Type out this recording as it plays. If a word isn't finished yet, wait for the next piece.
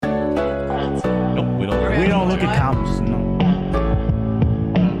could count. No.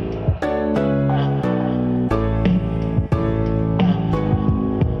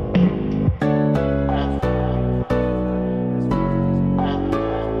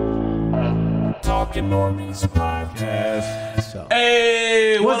 Talking Normies podcast. So.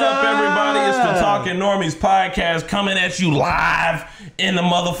 Hey, what up, up? everybody? It's the Talking Normies podcast coming at you live in the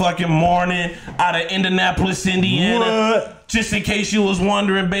motherfucking morning out of Indianapolis, Indiana. What? Just in case you was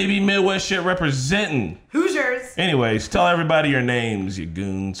wondering, baby, Midwest shit representing. Hoosiers. Anyways, tell everybody your names, you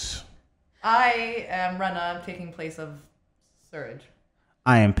goons. I am Rena. I'm taking place of Surge.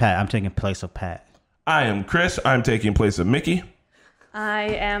 I am Pat. I'm taking place of Pat. I am Chris. I'm taking place of Mickey. I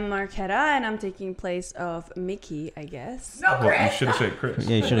am Marquetta, and I'm taking place of Mickey, I guess. No, Well, you Chris. should have said Chris.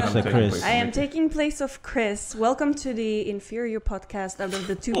 Yeah, you should have I'm said taking Chris. place of I am Mickey. taking place of Chris. Welcome to the inferior podcast out of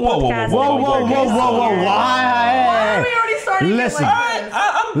the two Whoa, whoa, whoa, podcasts. whoa, that whoa, we whoa, do whoa, whoa, here. whoa. Why are we already starting Listen. it like this?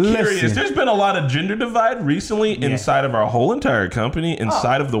 I'm curious. Listen. There's been a lot of gender divide recently inside of our whole entire company,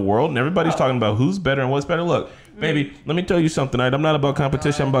 inside of the world, and everybody's talking about who's better and what's better. Look, baby, let me tell you something. Right? I'm not about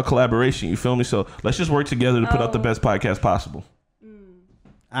competition. I'm about collaboration. You feel me? So let's just work together to put out the best podcast possible.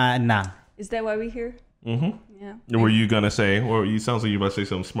 Nah. Is that why we're here? Mm-hmm. Yeah. Were you gonna say, or you sounds like you about to say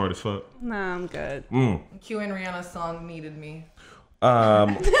something smart as fuck? Nah, I'm good. Q and Rihanna's song Needed Me.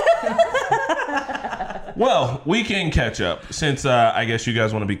 Well, we can catch up since I guess you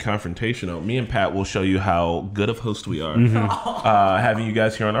guys want to be confrontational. Me and Pat will show you how good of host we are. Having you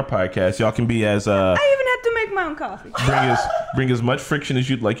guys here on our podcast, y'all can be as I even had to make my own coffee. bring as much friction as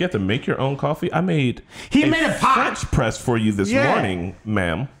you'd like. You have to make your own coffee. I made He made a pot. French press for you this Yeah. morning,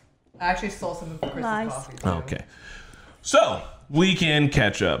 ma'am. I actually stole some of Chris's Nice. coffee. Too. Okay, so we can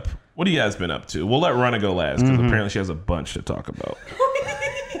catch up. What have you guys been up to? We'll let Ronna go last because apparently she has a bunch to talk about.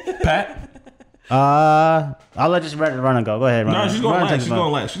 Pat? I'll let just Run go. Go ahead, Run. No, she's going Run, last. take She's the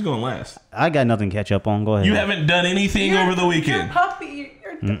going last. She's going last. I got nothing to catch up on. Go ahead. You haven't done anything over the You're weekend. puppy.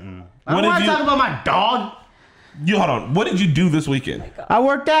 You're I What don't did want to you- talk about my dog. You hold on. What did you do this weekend? I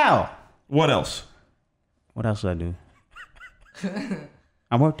worked out. What else? What else did I do?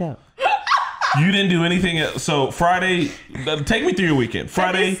 I worked out. You didn't do anything else. So Friday, take me through your weekend.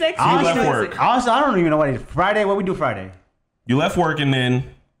 Friday, you sexy. left Honestly- work. Honestly, I don't even know what it is. Friday, what we do Friday? You left work and then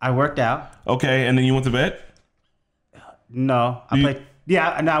I worked out. okay, and then you went to bed. No, I You- played.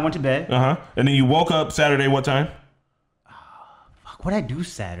 Yeah, no, I went to bed. And then you woke up Saturday. What time? What did I do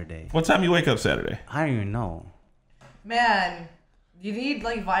Saturday? What time you wake up Saturday? I don't even know. Man, you need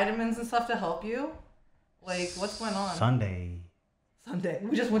like vitamins and stuff to help you. Like, what's going on? Sunday. Sunday.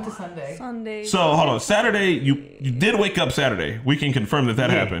 We just went to Sunday. Sunday. So hold on. Saturday, you did wake up Saturday. We can confirm that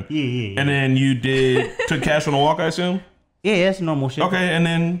happened. Yeah. And then you took Cash on a walk, I assume. Yeah, that's normal shit. Okay, and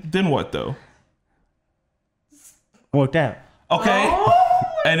then what though? Worked out. Okay,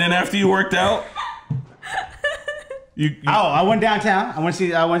 and then after you worked out, you I went downtown. I went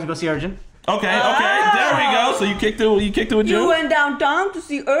to go see Urgent. okay, there we go. So you kicked it with You June. went downtown to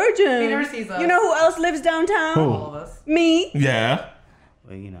see Urgent. He never sees us. You know who else lives downtown? All of us. Me. Yeah.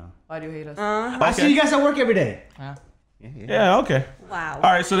 Well, you know. Why do you hate us? I see you guys at work every day. Yeah. Okay. Wow. All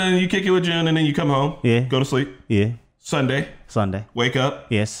right. So then you kick it with June, and then you come home. Yeah. Go to sleep. Yeah. Sunday. Sunday. Wake up.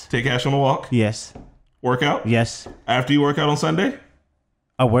 Yes. Take Cash on a walk. Yes. Work out. Yes. After you work out on Sunday,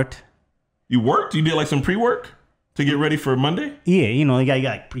 I worked. you worked. You did like some pre-work to get ready for Monday. Yeah, you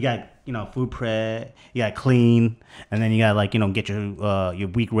got food prep, you got clean, and then you got get your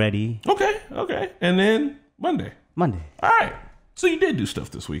week ready. Okay. And then Monday. Monday. All right. So you did do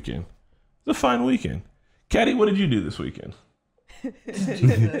stuff this weekend. It's a fine weekend. Caddy, what did you do this weekend?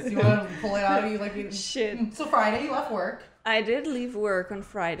 Jesus. You want to pull it out of you like you... Shit. So Friday, you left work. I did leave work on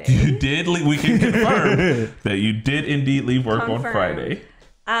Friday. You did leave. We can confirm that you did indeed leave work on Confirm. Friday.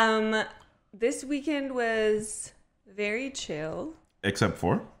 This weekend was very chill, Except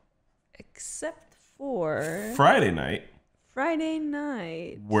for except for Friday night, Friday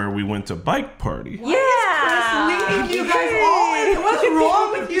night. where we went to bike party. Yeah. Leaving you guys all in. What's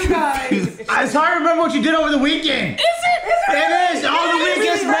wrong with you guys? It's hard to remember what you did over the weekend. It is. All the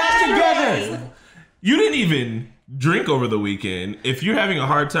weekends smashed together. You didn't even drink over the weekend. If you're having a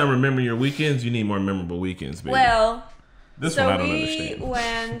hard time remembering your weekends, you need more memorable weekends, baby. Well, this so one I don't we understand.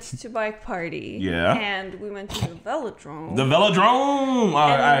 went to bike party. Yeah. And we went to the velodrome. The velodrome.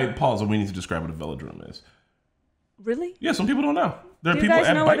 I pause. We need to describe what a velodrome is. Really? Yeah, some people don't know. There are Do you people guys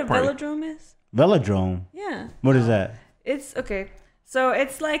at know what bike a party. velodrome is? Velodrome. Yeah. What is that? It's okay. So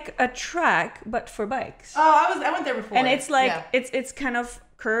it's like a track, but for bikes. Oh, I went there before. And it's like Yeah. it's kind of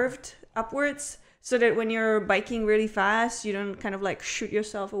curved upwards, so that when you're biking really fast, you don't kind of like shoot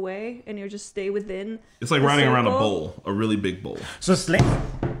yourself away, and you just stay within. It's like the riding around a circle. bowl, a really big bowl. So it's slanted.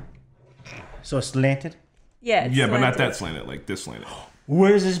 So it's slanted. Yeah. It's Yeah, but not slanted. that slanted, like this slanted.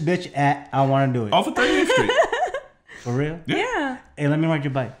 Where's this bitch at? I want to do it. Off of 38th Street. For real? Yeah. Hey, let me ride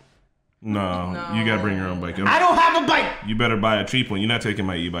your bike. No, you gotta bring your own bike. I don't have a bike. You better buy a cheap one. You're not taking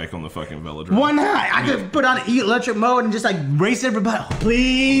my e-bike on the fucking velodrome. Why not? I could put on electric mode and just like race everybody. Oh,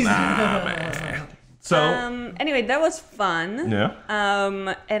 please. Nah, man. So, Anyway, that was fun. yeah.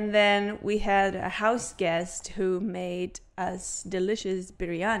 And then we had a house guest who made us delicious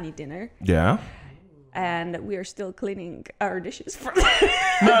biryani dinner, Yeah. and we are still cleaning our dishes from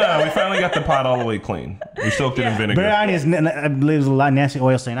No, we finally got the pot all the way clean. We soaked it in vinegar. Biryani is, I believe, there's a lot of nasty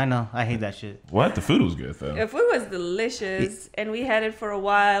oil stain. I know. I hate that shit. What? The food was good, though. The food was delicious, and we had it for a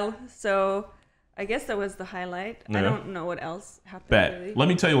while, so I guess that was the highlight. I Yeah. don't know what else happened. Bet. Really. Let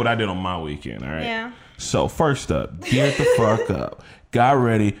me tell you what I did on my weekend, all right? Yeah. So, first up, get the fuck up. Got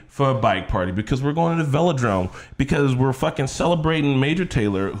ready for a bike party because we're going to the velodrome because we're fucking celebrating Major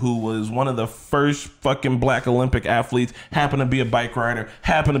Taylor, who was one of the first fucking black Olympic athletes, happened to be a bike rider,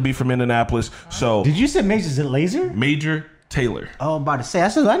 happened to be from Indianapolis. So, Did you say Major's a laser? Major Taylor. Oh, I'm about to say. I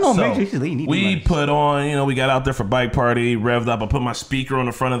know So, Major. You need we to put on, we got out there for bike party, revved up. I put my speaker on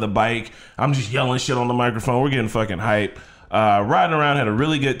the front of the bike. I'm just yelling shit on the microphone. We're getting fucking hype. Riding around, had a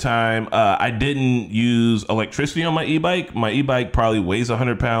really good time. I didn't use electricity on my e-bike. My e-bike probably weighs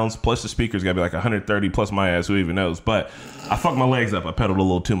 100 pounds, plus the speaker's got to be like 130, plus my ass, who even knows. But I fucked my legs up. I pedaled a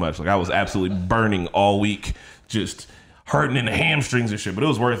little too much. Like, I was absolutely burning all week, just hurting in the hamstrings and shit. But it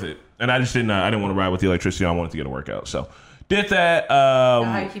was worth it. And I just I didn't want to ride with the electricity. I wanted to get a workout. So did that.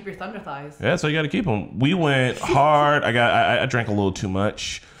 How you keep your thunder thighs? Yeah, so you got to keep them. We went hard. I drank a little too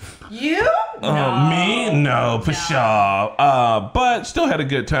much. You? Me? No, for sure. But still had a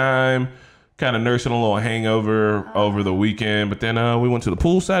good time. Kind of nursing a little hangover over the weekend. But then we went to the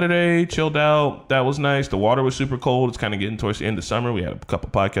pool Saturday, chilled out. That was nice. The water was super cold. It's kind of getting towards the end of summer. We had a couple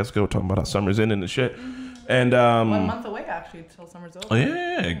podcasts ago talking about how summer's ending and shit. And 1 month away, actually, until summer's over. oh,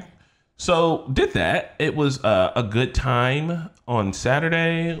 yeah. So did that. It was a good time on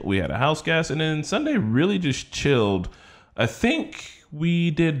Saturday. We had a house guest. And then Sunday really just chilled. I think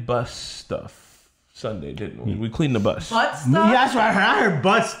we did bus stuff Sunday, didn't we? We cleaned the bus. Butt stuff? Yeah, that's what I heard. I heard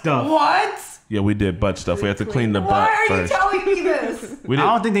butt stuff. What? Yeah, we did butt stuff. We had to clean the Why butt are first. you telling me this? We I did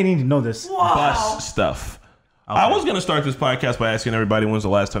don't think they need to know this. Wow. bus stuff. I was going to start this podcast by asking everybody when's the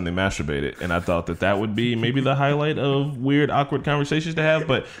last time they masturbated, and I thought that would be maybe the highlight of weird, awkward conversations to have.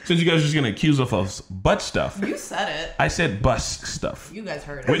 But since you guys are just going to accuse us of butt stuff, You said it. I said bus stuff. You guys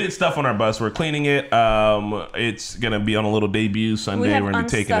heard it. We did stuff on our bus. We're cleaning it. It's going to be on a little debut Sunday. We have We're going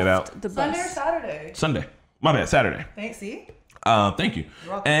to be taking it out. unstuffed the bus. Sunday or Saturday? Sunday. My bad, Saturday. Thanks, see? Thank you.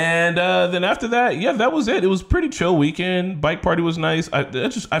 And then after that, yeah, that was it. It was a pretty chill weekend. Bike party was nice.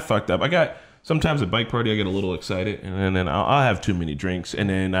 I fucked up. Sometimes at bike party I get a little excited, and then I'll have too many drinks, and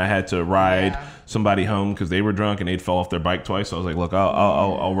then I had to ride somebody home because they were drunk and they'd fall off their bike twice. So I was like, look,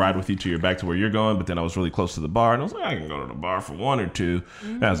 I'll ride with you till you're back to where you're going. But then I was really close to the bar, and I was like, I can go to the bar for 1 or 2.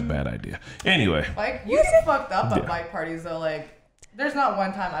 That was a bad idea. Anyway, Like, you get fucked up at bike parties, though. Like, there's not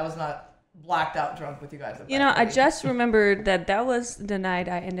one time I was not blacked out drunk with you guys at You bike know, I parties. just remembered that was the night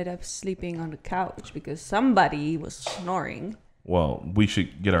I ended up sleeping on the couch because somebody was snoring. well, we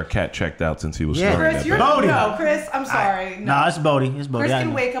should get our cat checked out since he was Yeah. snoring Chris, that you're bad. Bodie. no, Chris. I'm sorry. No. Nah, it's Bodie. It's Bodie. Chris I can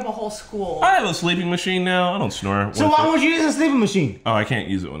know. wake up a whole school. I have a sleeping machine now. I don't snore. So why would you use a sleeping machine? Oh, I can't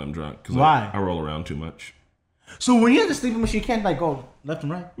use it when I'm drunk because Why? I roll around too much. So when you have the sleeping machine, you can't like go left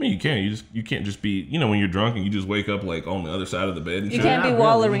and right. I mean, you can. You can't just be. When you're drunk and you just wake up like on the other side of the bed and You shit. can't be not really.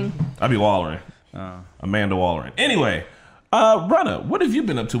 wallering. I'd be wallering. Amanda Wallering. Anyway, Rana, what have you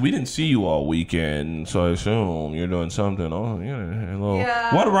been up to? We didn't see you all weekend, so I assume you're doing something. Oh, yeah, a little.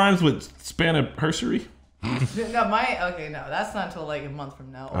 Yeah. What rhymes with Spaniversary? No, no, that's not until like a month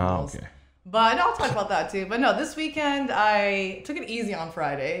from now. Oh, Almost. okay. But no, I'll talk about that too. But no, this weekend I took it easy on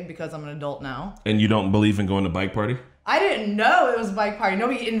Friday because I'm an adult now. And you don't believe in going to bike party? I didn't know it was a bike party.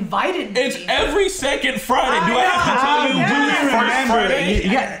 Nobody invited me. It's every second Friday. Do I have to tell you know. when Yeah. it's first Friday?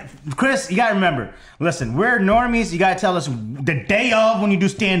 You got, Chris, you gotta remember. Listen, we're normies. You gotta tell us the day of when you do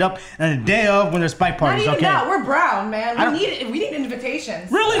stand up and the day of when there's bike Not parties. even Okay. that. We're brown, man. don't- We need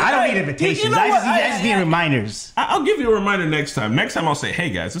invitations. Really? I don't Hey, need invitations. you know I what? just need reminders. I'll give you a reminder next time. Next time I'll say, hey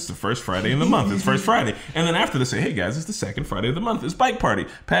guys, it's the first Friday in the month. It's first Friday. And then after they say, hey guys, it's the second Friday of the month. It's bike party.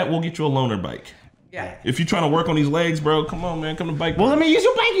 Pat, we'll get you a loaner bike. Yeah. If you're trying to work on these legs, bro, come on, man. Come to bike Well, party. let me use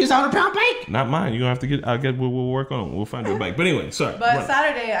your bike. Use a 100-pound bike. Not mine. You're going to have to we'll work on it. We'll find you a bike. But anyway, sorry. But Run.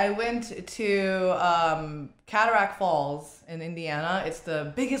 Saturday I went to Cataract Falls in Indiana. It's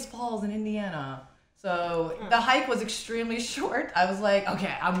the biggest falls in Indiana. So the hike was extremely short. I was like,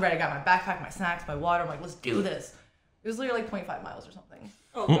 okay, I'm ready. I got my backpack, my snacks, my water. I'm like, let's do this. It was literally like 25 miles or something.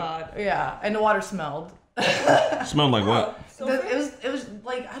 Oh God. Yeah, and the water smelled. Smelled like what? It was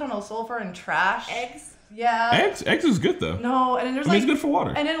like, I don't know, sulfur and trash. Eggs. Yeah. Eggs is good though. No, and then there's I mean, like it's good for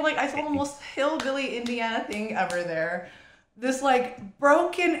water. And then like I saw the most hillbilly Indiana thing ever there. This like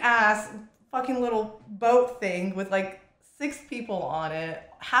broken ass fucking little boat thing with like 6 people on it.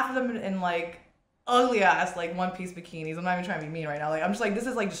 Half of them in like ugly ass like one piece bikinis. I'm not even trying to be mean right now. Like I'm just like, this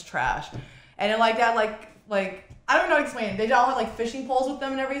is like just trash. And then like that like I don't know how to explain it. They all had like fishing poles with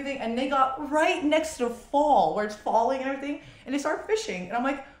them and everything, and they got right next to the fall where it's falling and everything, and they start fishing. And I'm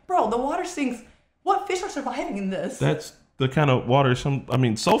like, bro, the water sinks. What fish are surviving in this? That's the kind of water.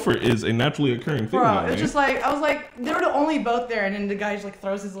 Sulfur is a naturally occurring thing. Bro, it's just like, I was like, they were the only boat there, and then the guy just like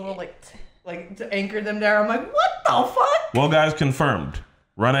throws his little like to anchor them there. I'm like, what the fuck? Well, guys, confirmed.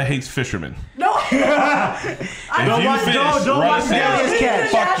 Rana hates fishermen. No. If you fish, Rana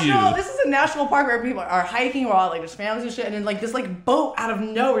says, fuck you. This is a national park where people are hiking or like there's families and shit, and then like this like boat out of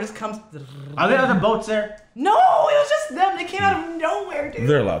nowhere just comes. Are there other boats there? No, it was just them. They came out of nowhere, dude.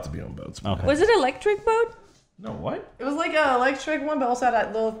 They're allowed to be on boats. Okay. Was it electric boat? No, what? It was like an electric one, but also had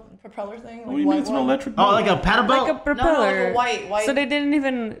that little propeller thing. Like What do you mean it's an electric boat? Oh, like a paddle boat? Like a propeller. No, like a white. So they didn't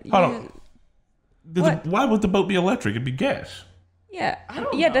even Hold use... on. What? Why would the boat be electric? It'd be gas. Yeah,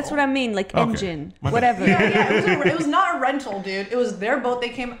 don't yeah, that's know. what I mean. Like Okay. engine, My bad. whatever. Yeah, it was not a rental, dude. It was their boat. They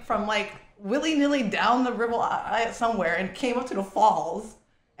came from like willy-nilly down the river somewhere and came up to the falls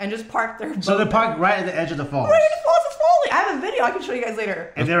and just parked their boat. So they parked right at the edge of the falls. Right in the falls is falling. I have a video I can show you guys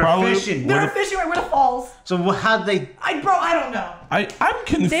later. And they were Probably- fishing. They were fishing right where the falls. So how'd they... I don't know. I'm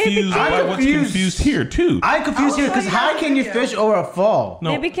confused by I'm what's confused. confused here too. I'm confused here because how can you fish over a fall?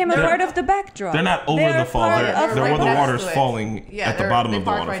 No, They became a they're- part of the backdrop. They're not over They're the a fall. part They're of where right the next water's to it. falling Yeah, at the bottom they of the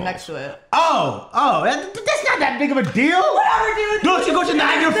parked waterfall. right next to it. That's not that big of a deal. Whatever, dude. Don't you go to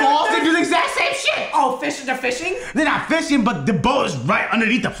Niagara Falls? They do the exact same shit. Oh, they're fishing? They're not fishing, but the boat is right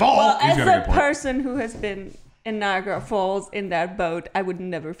underneath the fall. Well, He's as got a a good point. person who has been in Niagara Falls in that boat, I would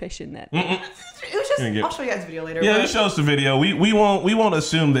never fish in that. It was just, Gonna get- I'll show you guys a video later. Yeah, but just show us the video. We won't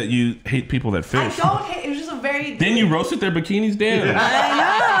assume that you hate people that I fish. don't hate, it was just a very... Then you roasted their bikinis down.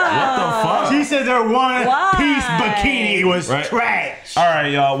 I What the She fuck? said their one Why? piece bikini was Right. trash. All right,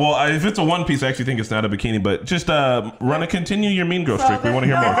 y'all. Well, if it's a one piece, I actually think it's not a bikini. But just run continue your Mean Girl streak. We want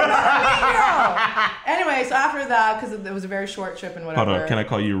to hear more. Anyway, so after that, because it was a very short trip and whatever. Hold on. Can I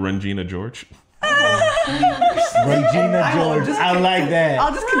call you Regina George? Regina George. I like that.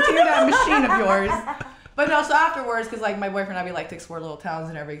 I'll just continue that machine of yours. But no, so afterwards, because like my boyfriend and I, we like to explore little towns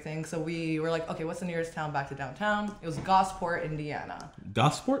and everything. So we were like, okay, what's the nearest town back to downtown? It was Gosport, Indiana.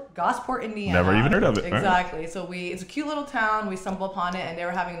 Gosport? Gosport, Indiana. Never even heard of it. All right. Exactly. So it's a cute little town. We stumbled upon it, and they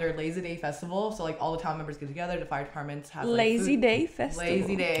were having their Lazy Day festival. So like all the town members get together. The fire departments have like, Lazy food. Day Festival.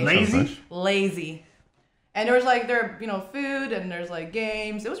 Lazy Day. Lazy? Lazy. And there was like food and there's like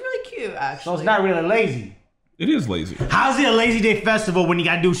games. It was really cute actually. So it's not really lazy. It is lazy. How's it a lazy day festival when you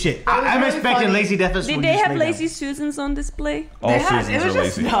gotta do shit? I'm really expecting funny. lazy day festival. Did when they you just have lay Lazy down. Susans on display? All They had, seasons it was are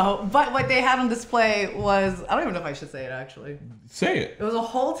just lazy. no, but what they had on display was I don't even know if I should say it actually. Say it. It was a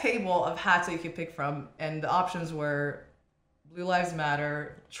whole table of hats that you could pick from, and the options were Blue Lives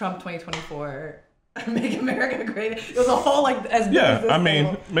Matter, Trump 2024, Make America Great. It was a whole like as big as Yeah, this I mean,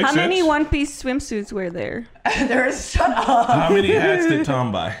 table. makes How sense. many one-piece swimsuits were there? There's shut up. How many hats did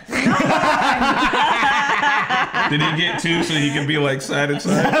Tom buy? Did he get 2 so he can be like side and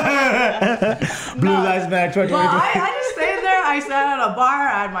side? Blue Lives Matter. Well, I just stayed there. I sat at a bar.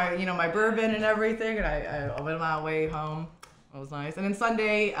 I had my my bourbon and everything, and I went my way home. It was nice. And then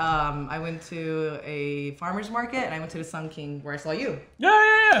Sunday, I went to a farmer's market, and I went to the Sun King where I saw you.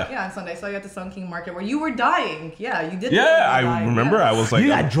 Yeah. Yeah, on Sunday. I saw you at the Sun King market where you were dying. Yeah, you did. Yeah, look like I you were dying, remember. yeah. I was like, You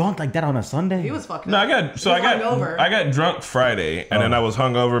got drunk like that on a Sunday? He was fucking. no, up. I got He was hungover. I got drunk Friday, and then I was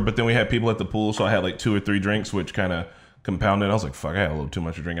hungover. But then we had people at the pool, so I had like 2 or 3 drinks, which kind of compounded. I was like, fuck, I had a little too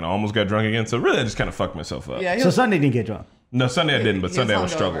much to drink, and I almost got drunk again. So really, I just kind of fucked myself up. Yeah, he So was, Sunday didn't get drunk. No, Sunday I didn't, but he Sunday I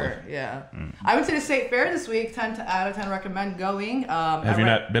was was struggling. hungover, Yeah. I went to the State Fair this week. 10 out of 10 recommend going. Have you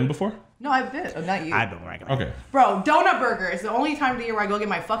not been before? No, I've been. Oh, not you. I don't recommend. Okay. Bro, donut burger. It's the only time of the year where I go get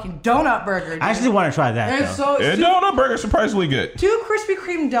my fucking donut burger. Dude. I actually want to try that. And it's Though. so Yeah, it's donut burger surprisingly good. 2 Krispy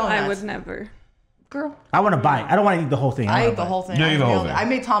Kreme donuts. I would never. Girl, I want to buy it. I don't want to eat the whole thing. I wanna ate the buy it. whole thing. Yeah, you ate the whole nailed it. thing. I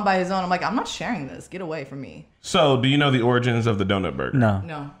made Tom buy his own. I'm like, I'm not sharing this. Get away from me. So, do you know the origins of the donut burger? No.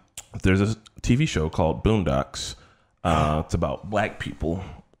 No. There's a TV show called Boondocks. It's about black people,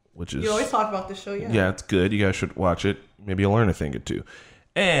 which is You always talk about this show, yeah, it's good. You guys should watch it. Maybe you'll learn a thing or two.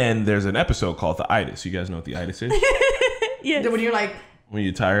 And there's an episode called The Itis. You guys know what the itis is? Yes. When you're like, When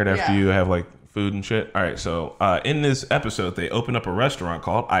you're tired after Yeah. you have like food and shit. All right, so in this episode, they open up a restaurant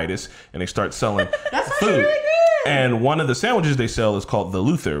called Itis, and they start selling that's actually food. really And one of the sandwiches they sell is called the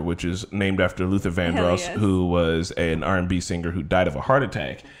Luther, which is named after Luther Vandross, yes. who was an R&B singer who died of a heart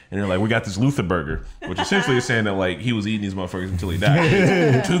attack. And they're like, we got this Luther burger, which essentially is saying that like he was eating these motherfuckers until he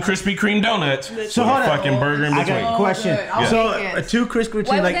died. 2 Krispy Kreme donuts, so hold a on. fucking burger in I between. got a question. good. I'll So take it. 2 Krispy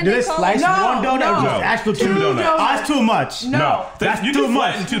Why Kreme, like, wouldn't do they they call slice it- one No, donut or no. just actual 2 donuts. Oh, that's too much. No. That's you too can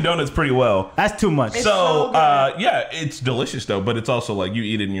much. flatten 2 donuts pretty well. That's too much. It's So, so good. yeah, it's delicious though, but it's also like you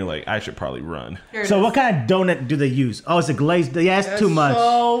eat it and you're like, I should probably run. Here it So is. what kind of donut do they use? Oh, it's a glazed. Yeah, it's too much.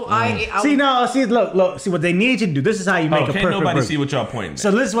 So See, look. See what they need you to do. This is how you make Oh, a can't perfect nobody burger. see what y'all pointing at.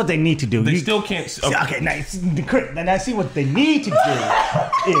 So this is what they need to do. They You- still can't. See, okay, now see what they need to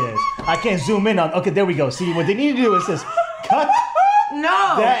do is I can't zoom in on. Okay, there we go. See what they need to do is just cut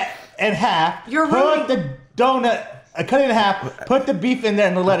no. that in half. You're put ruining- the donut. Cut it in half. Put the beef in there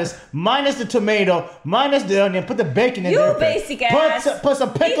and the lettuce, minus the tomato, minus the onion. Put the bacon in You there. basic ass. Put some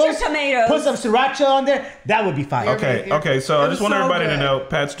Eat your pickles. tomatoes. Put some sriracha on there. That would be fine. Okay. So I It just was want so everybody to good. know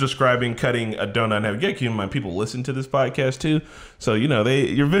Pat's describing cutting a donut in half. Yeah, keep in mind people listen to this podcast too, so you know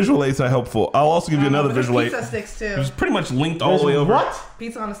your visual aids are helpful. I'll also give you another visual aid. Pizza sticks too. It's pretty much linked all the way over. What?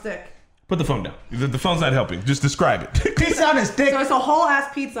 Pizza on a stick. Put the phone down. The phone's not helping. Just describe it. Pizza on a stick. So it's a whole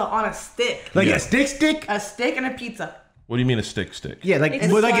ass pizza on a stick. Like Yeah. a stick? A steak and a pizza. What do you mean a stick? Yeah, like It's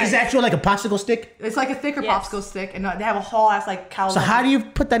like like- is it actual like a popsicle stick? It's like a thicker Yes. popsicle stick, and they have a whole ass like cow. So how do you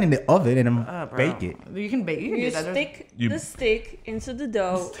put that in the oven and bake it? You can bake. You can You do that. There's- stick the stick into the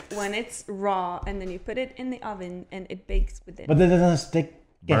dough when it's raw, and then you put it in the oven, and it bakes with it. But that doesn't stick.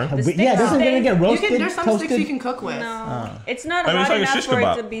 Burn? Get, The stick yeah, doesn't stays- it get You roasted? can, there's some toasted? sticks you can cook with. No, it's not I mean, it's hot like a enough shish for it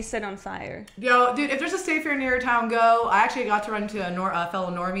kebab. to be set on fire. Yo, dude, if there's a state fair near your town, go. I actually got to run into a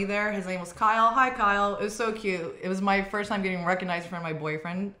fellow normie there. His name was Kyle. Hi, Kyle. It was so cute. It was my first time getting recognized from my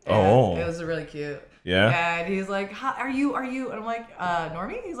boyfriend. And Oh. It was really cute. Yeah? And he's like, Hi, are you? And I'm like,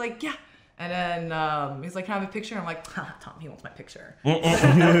 normie? He's like, yeah. And then he's like, can I have a picture? I'm like, Tom, he wants my picture.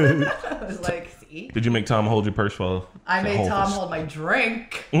 I was like, see? Did you make Tom hold your purse while I made Tom this? hold my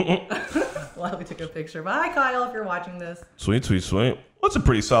drink while we took a picture. But hi, Kyle, if you're watching this. Sweet. Well, it's a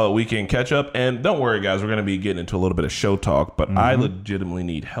pretty solid weekend catch up. And don't worry, guys, we're going to be getting into a little bit of show talk, but I legitimately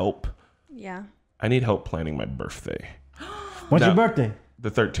need help. Yeah. I need help planning my birthday. When's your No. birthday? The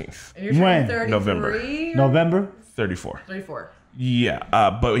 13th, And you're When? turning 33? November. November? 34. 34. Yeah,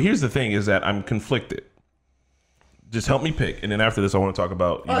 but here's the thing is that I'm conflicted. Just help me pick. And then after this, I want to talk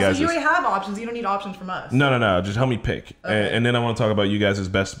about you Oh, guys. so you already have options. You don't need options from us. No. Just help me pick. Okay. And then I want to talk about you guys'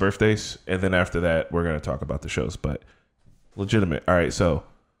 best birthdays. And then after that, we're going to talk about the shows. But legitimate. All right, so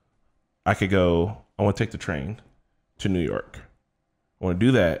I could go, I want to take the train to New York. I want to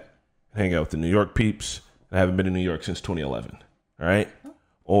do that and hang out with the New York peeps. I haven't been to New York since 2011. All right?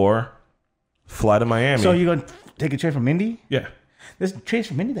 Or fly to Miami. So you're going to take a train from Indy? Yeah. There's trains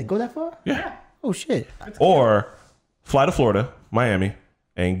from Indy that go that far? Yeah. Oh, shit. Or fly to Florida, Miami,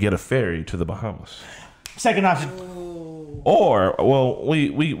 and get a ferry to the Bahamas. Second option. Or, well,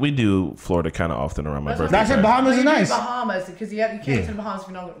 we do Florida kind of often around my That's what birthday. I said time. Bahamas is nice. Bahamas, because you can't get to the Bahamas if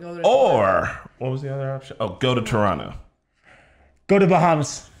you don't go to Or, what was the other option? Oh, go to Toronto. Go to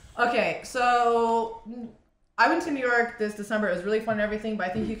Bahamas. Okay, so I went to New York this December. It was really fun and everything, but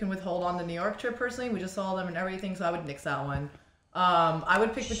I think you can withhold on the New York trip personally. We just saw them and everything, so I would nix that one. I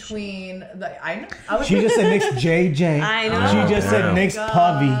would pick between I would She pick, just said Nick's JJ. I know. She just said Nick's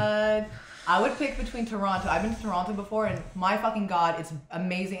Pubby. God. I would pick between Toronto. I've been to Toronto before, and my fucking God, it's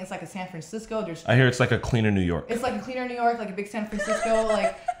amazing. It's like a San Francisco. I hear it's like a cleaner New York. It's like a cleaner New York, like a big San Francisco.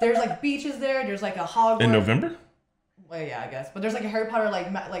 Like there's like beaches there. There's like a Hogwarts. In November? Well, yeah, I guess. But there's like a Harry Potter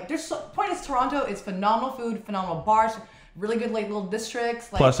like there's point is Toronto is phenomenal food, phenomenal bars, really good like little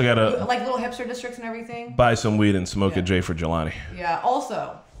districts. Like, Plus, I gotta- like little hipster districts and everything. Buy some weed and smoke a Yeah. J for Jelani. Yeah.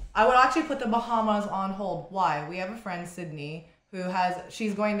 Also, I would actually put the Bahamas on hold. Why? We have a friend, Sydney,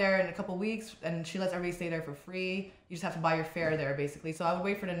 she's going there in a couple weeks, and she lets everybody stay there for free. You just have to buy your fare there, basically. So I would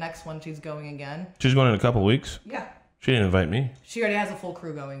wait for the next one. She's going again. She's going in a couple weeks. Yeah. She didn't invite me. She already has a full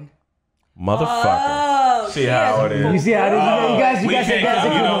crew going. Motherfucker. Oh, See how it is. You see how it is? You We guys can't are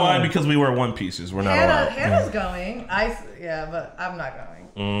go. You know good. why? Because we wear one pieces. We're not allowed. Hannah's going. But I'm not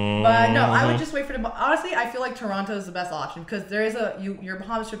going. But no, I would just wait for the. Honestly, I feel like Toronto is the best option because there is your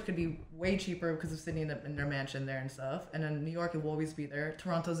Bahamas trip could be way cheaper because of Sydney and their mansion there and stuff, and then New York it will always be there.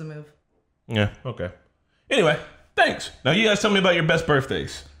 Toronto's a move. Yeah, okay. Anyway, thanks. Now you guys tell me about your best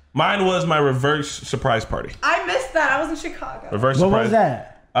birthdays. Mine was my reverse surprise party. I missed that. I was in Chicago. Reverse What surprise. was that?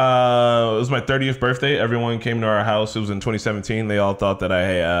 It was my 30th birthday. Everyone came to our house. It was in 2017. They all thought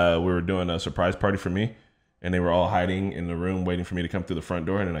that we were doing a surprise party for me, and they were all hiding in the room waiting for me to come through the front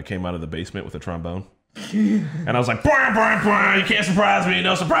door. And then I came out of the basement with a trombone. And I was like, "Bwah, bwah, bwah, you can't surprise me,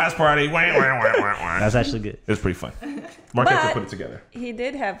 no surprise party. Wah, wah, wah, wah, wah." That's actually good. It was pretty fun. Mark had to But- put it together. He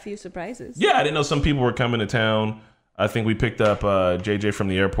did have a few surprises. Yeah, I didn't know some people were coming to town. I think we picked up JJ from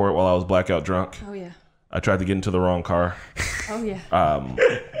the airport while I was blackout drunk. Oh yeah. I tried to get into the wrong car. Oh yeah.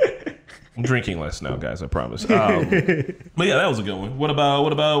 I'm drinking less now, guys. I promise. But yeah, that was a good one. What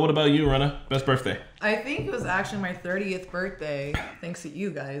about you, Rana? Best birthday? I think it was actually my 30th birthday, thanks to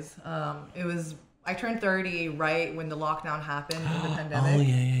you guys. I turned 30 right when the lockdown happened in the pandemic. Oh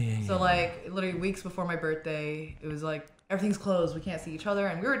yeah. So like literally weeks before my birthday, it was like everything's closed. We can't see each other,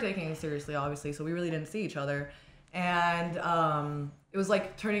 and we were taking it seriously, obviously. So we really didn't see each other, and it was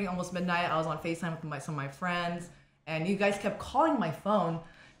like turning almost midnight. I was on FaceTime with some of my friends, and you guys kept calling my phone,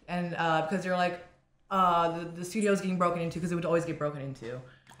 and because they're like, the studio's getting broken into, because it would always get broken into.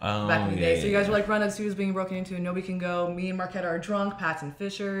 Back in the day. So you guys were like, Run, the studio's being broken into and nobody can go. Me and Marquetta are drunk, Pat's and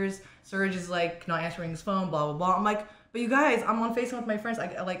Fishers. Surge is like not answering his phone, blah, blah, blah. I'm like, but you guys, I'm on FaceTime with my friends.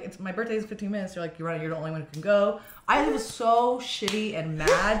 It's my birthday is 15 minutes. You're like, you're the only one who can go. I was so shitty and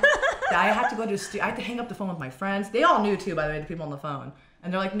mad that I had to go to I had to hang up the phone with my friends. They all knew too, by the way, the people on the phone.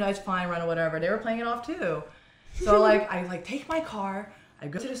 And they're like, no, it's fine, Run, or whatever. They were playing it off too. So like, I like take my car, I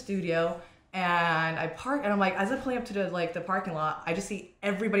go to the studio, and I park, and I'm like, as I'm pulling up to the parking lot, I just see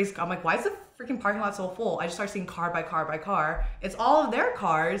everybody's. I'm like, why is the freaking parking lot so full? I just start seeing car by car by car. It's all of their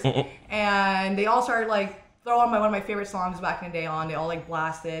cars, and they all started like throw on one of my favorite songs back in the day on. They all like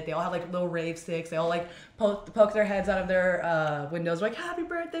blast it. They all have like little rave sticks. They all like poke their heads out of their windows, like happy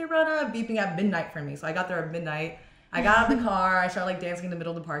birthday, Rana, beeping at midnight for me. So I got there at midnight. I got out of the car. I started like dancing in the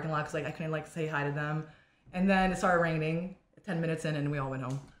middle of the parking lot because like I couldn't like say hi to them, and then it started raining. 10 minutes in, and we all went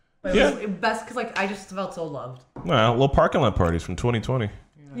home. But it was best because like I just felt so loved. Well, little parking lot parties from 2020.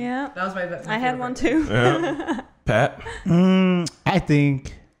 Yeah. That was my I had one too. Yeah. Pat, I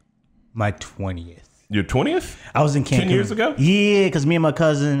think my 20th. your 20th? I was in Cancun 10 years ago? Yeah, because me and my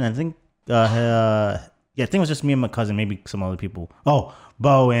cousin, I think, I think it was just me and my cousin, maybe some other people. Oh,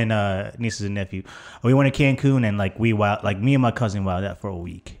 Bo and nieces and nephew. We went to Cancun and like me and my cousin wilded out for a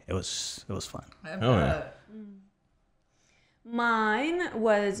week. It was fun. Oh, yeah. Mine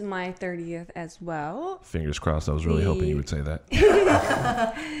was my 30th as well. Fingers crossed. I was really hoping you would say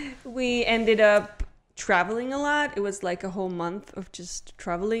that. We ended up traveling a lot. It was like a whole month of just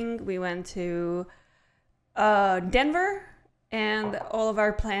traveling. We went to Denver, and all of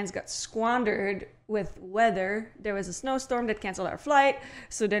our plans got squandered with weather. There was a snowstorm that canceled our flight,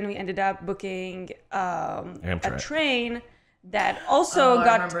 so then we ended up booking a train that also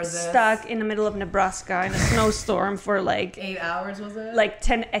got stuck in the middle of Nebraska in a snowstorm for like 8 hours, was it? Like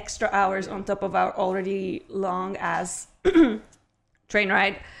 10 extra hours on top of our already long ass train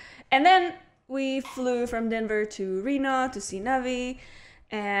ride. And then we flew from Denver to Reno to see Navi,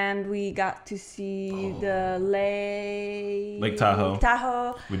 and we got to see the Lake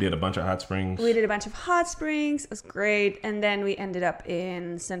Tahoe. We did a bunch of hot springs. It was great. And then we ended up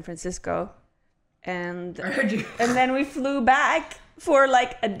in San Francisco. And then we flew back for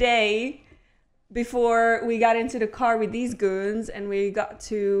like a day before we got into the car with these goons, and we got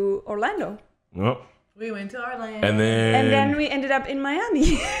to Orlando. Oh. We went to Orlando. And then we ended up in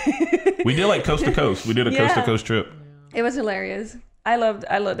Miami. We did like coast to coast. We did a coast to coast trip. It was hilarious. I loved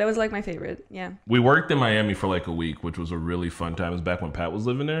that was like my favorite. Yeah. We worked in Miami for like a week, which was a really fun time. It was back when Pat was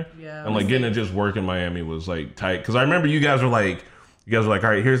living there. Yeah. And like getting to just work in Miami was like tight. Cause I remember you guys were like, all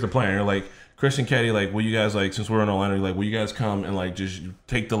right, here's the plan. You're like, Chris and Katie, like, will you guys, like, since we're in Orlando, like, will you guys come and, like, just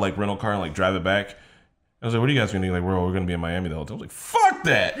take the, like, rental car and, like, drive it back? I was like, what are you guys going to do? Like, we're going to be in Miami the whole time. I was like, fuck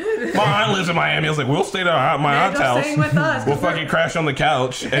that. My aunt lives in Miami. I was like, we'll stay at my aunt's house. With us, we'll fucking crash on the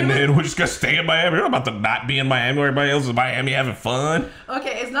couch, and then we're just going to stay in Miami. We're not about to not be in Miami where everybody else is in Miami having fun.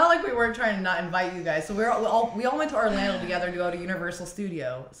 Okay, it's not like we weren't trying to not invite you guys. So we all went to Orlando together to go to Universal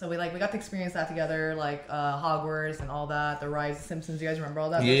Studio. So we got to experience that together, like Hogwarts and all that, the rides, the Simpsons. You guys remember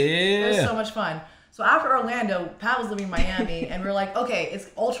all that? Yeah. It was so much fun. So after Orlando, Pat was living in Miami, and we were like, okay, it's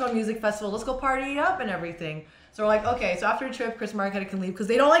Ultra Music Festival. Let's go party up and everything. So we're like, okay. So after the trip, Chris and Marquetta can leave because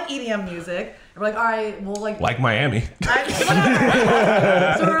they don't like EDM music. And we're like, all right, we'll like Miami. So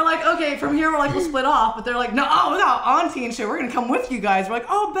we're like, okay, from here we'll split off. But they're like, no, we got auntie and shit. We're gonna come with you guys. We're like,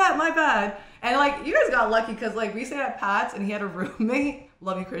 oh, bet, my bad. And like, you guys got lucky because like we stayed at Pat's and he had a roommate.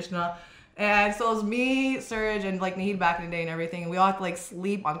 Love you, Krishna. And so it was me, Serge, and like Nahid back in the day and everything. And we all had to like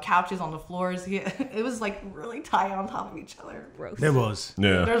sleep on couches on the floors. It was like really tight on top of each other. Gross. There was.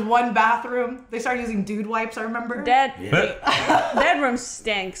 Yeah. There's one bathroom. They started using dude wipes, I remember. That room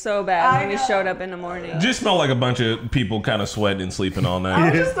stank so bad when we showed up in the morning. Just smelled like a bunch of people kind of sweating and sleeping all night. I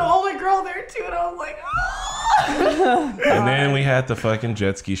was just the only girl there too, and I was like, oh. And then we had the fucking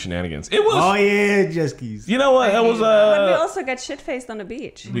jet ski shenanigans. It was. Oh yeah, jet skis. You know what? It was. But we also got shit faced on the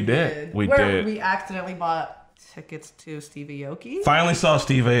beach. We did. We Where did. we accidentally bought tickets to Steve Aoki. Finally saw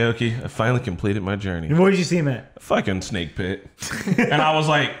Steve Aoki. I finally completed my journey. Where did you see him at? Fucking snake pit. And I was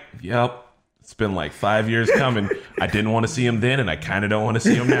like, yep. It's been like 5 years coming. I didn't want to see him then, and I kind of don't want to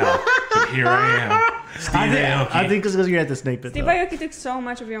see him now. But here I am. Steve Aoki. I think it's because you're at the snake pit. Steve though. Aoki took so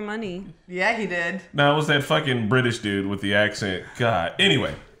much of your money. Yeah, he did. No, it was that fucking British dude with the accent. God.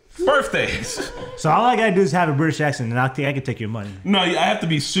 Anyway, birthdays. So all I gotta do is have a British accent, and I can take your money. No, I have to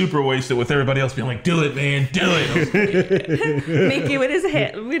be super wasted with everybody else being like, do it, man, do it. Mickey with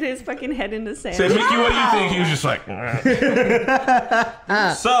his fucking head in the sand. Said, Mickey, what do you think? He was just like,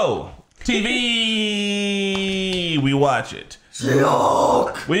 So, TV, we watch it.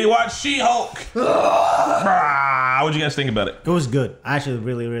 She-Hulk. We watch She-Hulk. What'd you guys think about it? It was good. I actually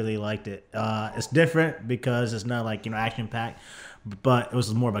really, really liked it. It's different because it's not like, action packed, but it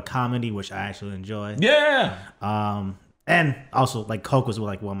was more of a comedy, which I actually enjoy. Yeah. And also like Hulk was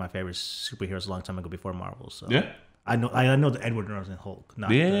like one of my favorite superheroes a long time ago before Marvel. So Yeah. I know the Edward Norton Hulk. Not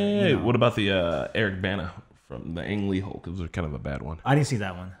Yeah. the, What about the Eric Bana from the Ang Lee Hulk? It was kind of a bad one. I didn't see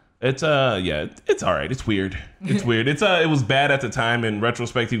that one. It's it's all right. It's weird. It's weird. It was bad at the time. In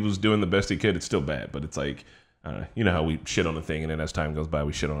retrospect, he was doing the best he could. It's still bad, but it's like, I don't know. You know how we shit on a thing, and then as time goes by,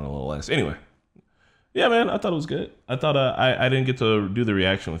 we shit on it a little less. Anyway, yeah, man, I thought it was good. I thought I didn't get to do the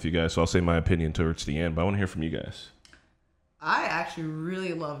reaction with you guys, so I'll say my opinion towards the end. But I want to hear from you guys. I actually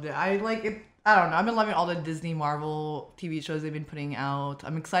really loved it. I like it. I don't know. I've been loving all the Disney Marvel TV shows they've been putting out.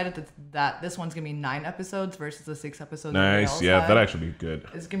 I'm excited that this one's gonna be 9 episodes versus the 6 episodes. Nice, yeah, that'd actually be good.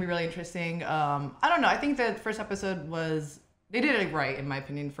 It's gonna be really interesting. I don't know. I think the first episode they did it right in my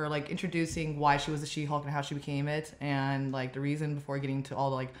opinion for like introducing why she was a She-Hulk and how she became it, and like the reason before getting to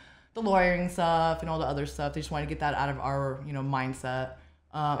all the the lawyering stuff and all the other stuff. They just wanted to get that out of our mindset.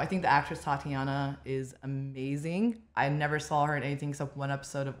 I think the actress Tatiana is amazing. I never saw her in anything except one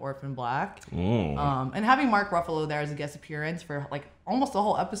episode of Orphan Black. And having Mark Ruffalo there as a guest appearance for almost the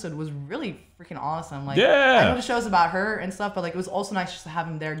whole episode was really freaking awesome. I know the show's about her and stuff, but it was also nice just to have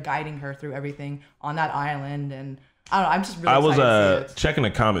him there guiding her through everything on that island. And I don't know, I'm just really excited to see it. Checking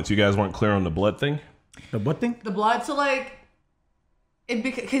the comments. You guys weren't clear on the blood thing? The what thing? The blood. So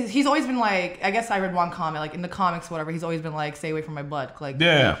because he's always been I guess I read one comment in the comics, whatever. He's always been stay away from my blood.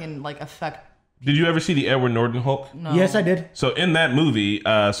 It can affect. Did you ever see the Edward Norton Hulk? No. Yes, I did. So in that movie,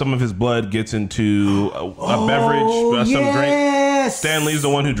 some of his blood gets into a beverage, some drink. Stan Lee's the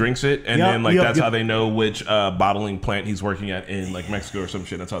one who drinks it, and then that's how they know which bottling plant he's working at in Mexico or some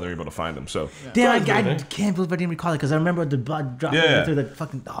shit. That's how they're able to find him. So damn, I can't believe I didn't recall it because I remember the blood dropping through the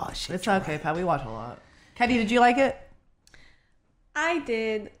fucking shit. It's okay, Pat. We watch a lot. Katie, did you like it? I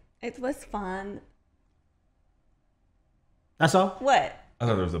did. It was fun. That's all? What? I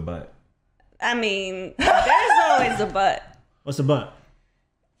thought there was a butt. I mean, there's always a but. What's the butt?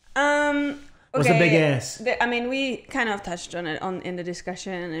 Okay. What's the big ass? I mean, we kind of touched on it in the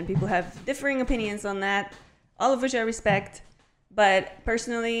discussion, and people have differing opinions on that, all of which I respect. But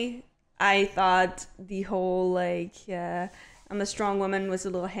personally, I thought the whole I'm a strong woman was a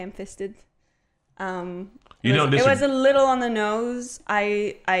little ham-fisted. It was a little on the nose.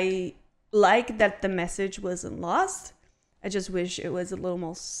 I like that the message wasn't lost. I just wish it was a little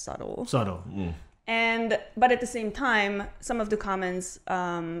more subtle. But at the same time, some of the comments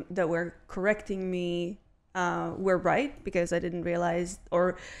that were correcting me were right, because I didn't realize,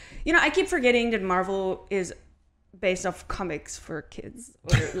 or I keep forgetting that Marvel is based off comics for kids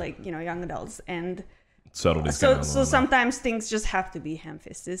or young adults, and subtlety. So sometimes things just have to be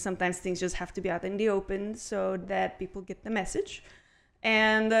ham-fisted. Sometimes things just have to be out in the open so that people get the message.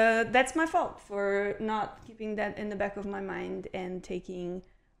 And that's my fault for not keeping that in the back of my mind and taking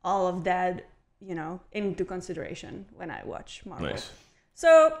all of that, into consideration when I watch Marvel. Nice.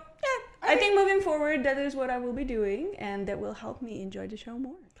 So, I think moving forward, that is what I will be doing, and that will help me enjoy the show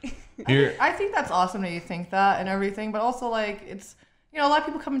more. I think that's awesome that you think that and everything, but also it's... a lot of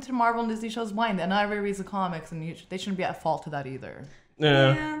people come into Marvel and Disney shows blind, and not everybody reads the comics, and they shouldn't be at fault to that either.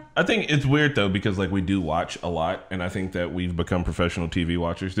 Yeah. I think it's weird though, because we do watch a lot, and I think that we've become professional TV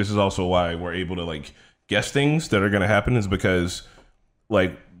watchers. This is also why we're able to guess things that are going to happen, is because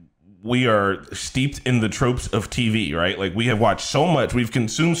we are steeped in the tropes of TV, right? We have watched so much, we've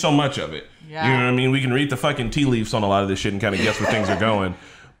consumed so much of it. Yeah. You know what I mean? We can read the fucking tea leaves on a lot of this shit and kind of guess where things are going.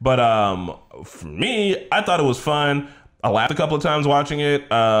 But for me, I thought it was fun. I laughed a couple of times watching it.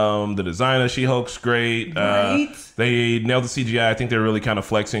 The design of She-Hulk's great. They nailed the CGI. I think they're really kind of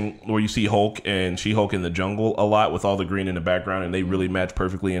flexing where you see Hulk and She-Hulk in the jungle a lot with all the green in the background, and they really match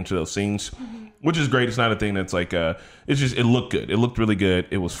perfectly into those scenes. which is great. It's not a thing that's like it's just it looked good. It looked really good.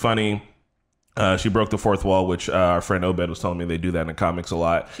 It was funny. She broke the fourth wall, which our friend Obed was telling me they do that in the comics a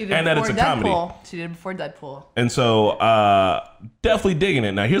lot, and that it's a comedy. She did it before Deadpool. And so, definitely digging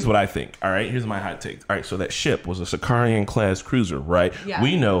it. Now, here's what I think. All right, here's my hot take. All right, so that ship was a Sicarian class cruiser, right? Yeah.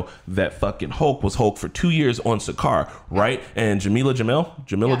 We know that fucking Hulk was Hulk for 2 years on Sakaar, right? And Jamila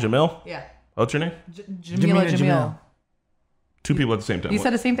Jamil. Yeah. What's your name? Jamila Jamil. Two people at the same time. You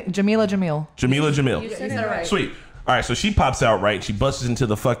said the same thing. Jamila Jamil. Jamila Jamil. You You said said it right. Sweet. All right, so she pops out, right? She busts into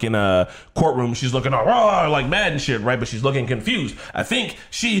the fucking courtroom. She's looking all raw, like mad and shit, right? But she's looking confused. I think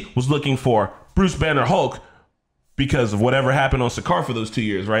she was looking for Bruce Banner Hulk because of whatever happened on Sakaar for those 2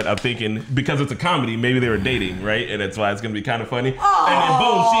 years, right? I'm thinking because it's a comedy, maybe they were dating, right? And that's why it's going to be kind of funny. And then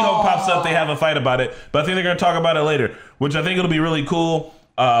boom, She-Hulk pops up. They have a fight about it. But I think they're going to talk about it later, which I think it'll be really cool.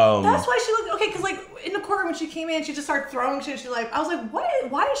 That's why she looked okay, because like in the courtroom when she came in, she just started throwing shit. She like, I was like, what?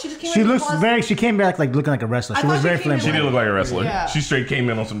 Why did she just came? She in looks the very. She came back like looking like a wrestler. She I was thought very she came in She flamboyant. didn't look like a wrestler. Yeah. She straight came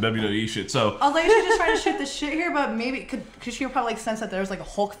in on some WWE shit. So I was like, is she just trying to shoot the shit here? But maybe could she probably like sense that there was like a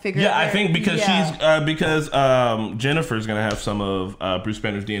Hulk figure? yeah, I there? think because Yeah. because Jennifer's gonna have some of Bruce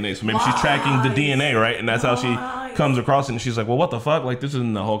Banner's DNA, so maybe she's tracking the DNA, right? And that's how she comes across it. And she's like, "Well, what the fuck? Like, this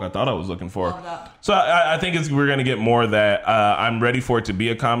isn't the Hulk I thought I was looking for." Love that. So I think we're gonna get more of that. I'm ready for it to be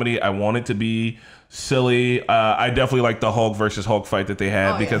a comedy. I want it to be silly. I definitely like the Hulk versus Hulk fight that they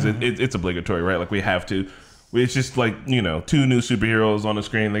had because it's obligatory, right? Like we have to. It's just like, you know, two new superheroes on the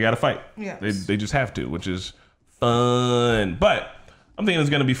screen. They got to fight. Yes. They just have to, which is fun. But I'm thinking it's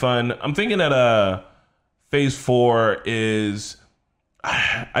going to be fun. I'm thinking that Phase 4 is...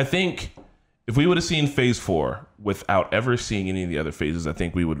 I think if we would have seen Phase 4 without ever seeing any of the other phases, I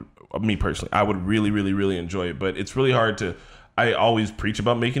think we would... Me personally, I would really, really, really enjoy it. But it's really hard to... I always preach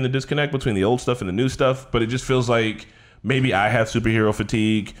about making the disconnect between the old stuff and the new stuff, but it just feels like maybe I have superhero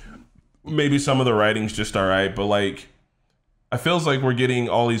fatigue. Maybe some of the writing's just all right, but like, I feels like we're getting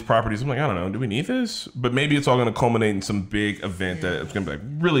all these properties. I'm like, I don't know, do we need this? But maybe it's all going to culminate in some big event that it's going to be like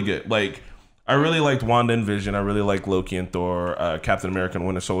really good. Like, I really liked Wanda and Vision. I really liked Loki and Thor. Captain America and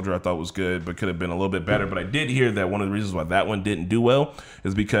Winter Soldier I thought was good, but could have been a little bit better. But I did hear that one of the reasons why that one didn't do well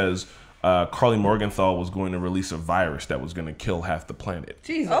is because Carly Morgenthau was going to release a virus that was going to kill half the planet.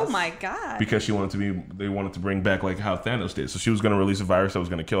 Jesus. Oh my god. Because they wanted to bring back like how Thanos did. So she was going to release a virus that was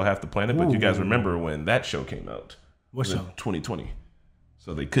going to kill half the planet. But you guys remember when that show came out? What show? 2020.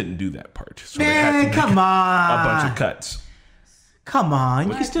 So they couldn't do that part. So they had to Man, make come on. a bunch of cuts. Come on,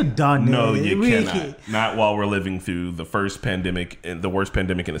 you can still done it. No, you cannot. Not while we're living through the first pandemic and the worst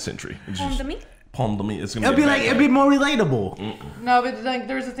pandemic in a century. It's just- Pandemic? Pandemic. It's gonna It'll be like a it'd be more relatable. No, but like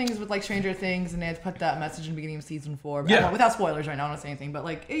there's the things with like Stranger Things, and they had to put that message in the beginning of season 4. But Yeah. I don't know, without spoilers right now, I don't want to say anything, but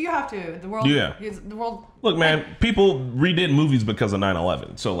like you have to. The world. Yeah. The world. Look, man, people redid movies because of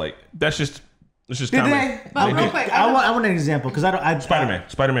 9/11. So like that's just Did common. they? But real quick, I want an example because I don't.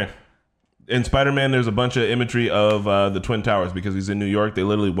 Spider-Man. In Spider-Man, there's a bunch of imagery of the Twin Towers because he's in New York. They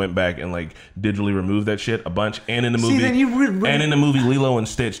literally went back and like digitally removed that shit a bunch. And in the movie, then you and in the movie Lilo and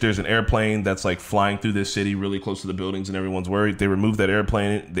Stitch, there's an airplane that's like flying through this city really close to the buildings, and everyone's worried. They removed that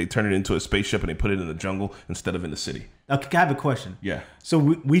airplane, they turned it into a spaceship, and they put it in the jungle instead of in the city. Okay, I have a question. Yeah. So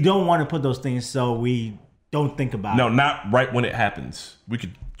we don't want to put those things, so we don't think about No, it. not right when it happens.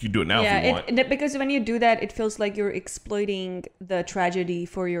 You do it now if you want. Because when you do that, it feels like you're exploiting the tragedy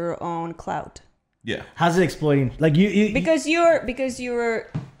for your own clout. Yeah. How's it exploiting? Like you Because you're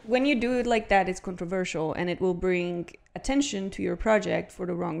when you do it like that, it's controversial and it will bring attention to your project for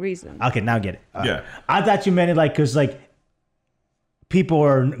the wrong reason. Okay, now I get it. Yeah. I thought you meant it like because like people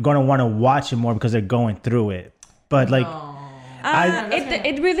are gonna want to watch it more because they're going through it, but like.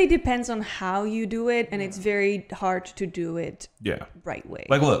 It really depends on how you do it, and it's very hard to do it Yeah. right way.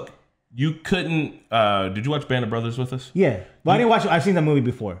 Like, look, you couldn't. Did you watch Band of Brothers with us? Yeah, but I didn't watch it. I've seen the movie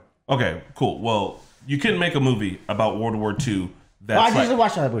before. Okay, cool. Well, you couldn't make a movie about World War II Well, I that's usually like,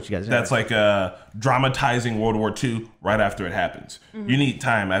 watch that with you guys. that's like dramatizing World War II right after it happens. You need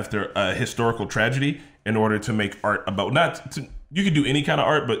time after a historical tragedy in order to make art about you can do any kind of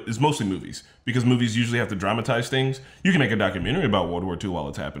art, but it's mostly movies because movies usually have to dramatize things. You can make a documentary about World War II while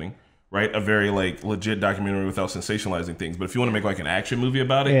it's happening, right? A very like legit documentary without sensationalizing things. But if you want to make like an action movie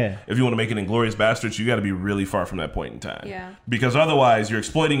about it, Yeah. if you want to make it Inglourious Bastards, you got to be really far from that point in time. Yeah. Because otherwise you're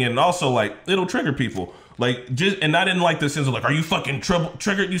exploiting it, and also like it'll trigger people. Like just and not in like the sense of like, are you fucking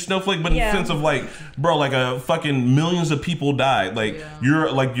triggered, you snowflake? But in Yeah. the sense of like, bro, like a fucking millions of people died. Like you're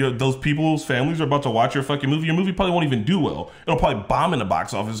those people's families are about to watch your fucking movie. Your movie probably won't even do well. It'll probably bomb in the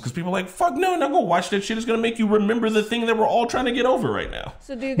box office because people are like, fuck no, not go watch that shit. It's gonna make you remember the thing that we're all trying to get over right now.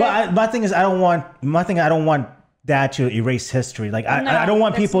 So do you But guys, my thing is, I don't want that to erase history. Like No, I don't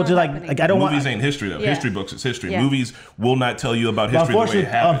want that's people not to happening. like I don't Movies want. ain't history though. Yeah. History books is history. Yeah. Movies will not tell you about history the way it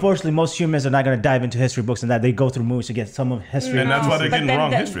happened. Unfortunately, most humans are not going to dive into history books, and that they go through movies to get some of history. And that's why they're But getting then,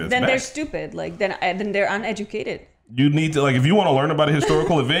 wrong then, history. That's then bad. they're stupid. Like then they're uneducated. You need to, like, if you want to learn about a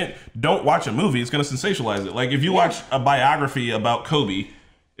historical event, don't watch a movie. It's going to sensationalize it. Like, if you watch a biography about Kobe,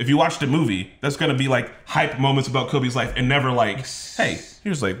 if you watch the movie, that's going to be like hype moments about Kobe's life and never like, hey,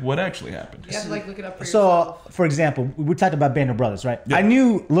 here's like what actually happened. You have to like look it up for yourself. So, for example, we talked about Band of Brothers, right? I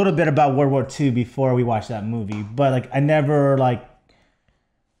knew a little bit about World War II before we watched that movie, but like I never like,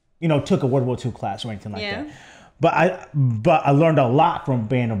 took a World War II class or anything like that. But I learned a lot from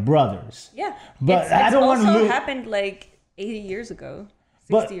Band of Brothers. Yeah, But I don't want to also lose. happened like 80 years ago,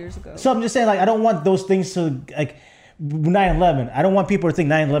 60 years ago. So I'm just saying, like, I don't want those things to like 9/11. I don't want people to think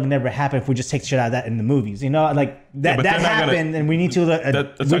 9/11 never happened if we just take shit out of that in the movies. Like that but that they're not happened, and we need to. that's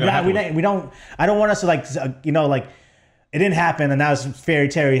not gonna happen. We don't. I don't want us to like like it didn't happen, and now it's fairy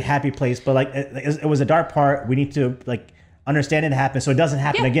tale happy place. But like it was a dark part. We need to like understand it happened so it doesn't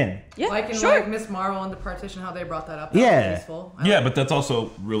happen again. Yeah, Like in sure. like Miss Marvel and the Partition, how they brought that up. That Yeah. was peaceful. Yeah, but that's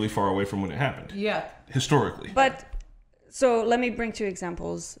also really far away from when it happened. Yeah. Historically. But so let me bring two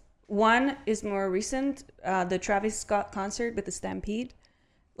examples. One is more recent, the Travis Scott concert with the Stampede.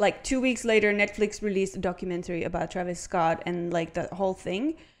 Like 2 weeks later, Netflix released a documentary about Travis Scott and like the whole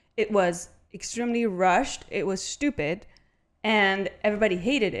thing. It was extremely rushed. It was stupid, and everybody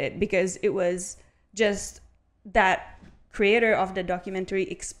hated it because it was just that creator of the documentary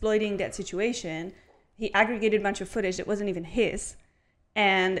exploiting that situation. He aggregated a bunch of footage that wasn't even his,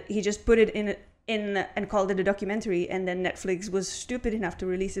 and he just put it in and called it a documentary, and then Netflix was stupid enough to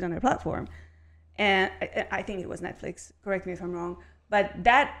release it on their platform. And I think it was Netflix, correct me if I'm wrong, but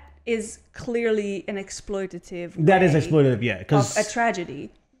that is clearly an exploitative That is way exploitative, yeah. of Because a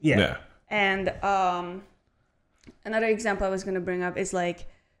tragedy. Yeah. And another example I was going to bring up is like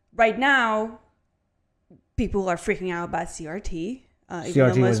right now people are freaking out about CRT. Even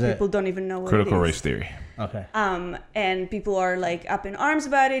though CRT most was it? people don't even know what Critical it is. race theory. Okay. And people are like up in arms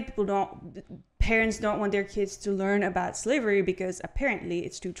about it. Parents don't want their kids to learn about slavery because apparently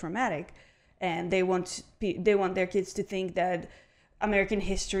it's too traumatic, and they want their kids to think that American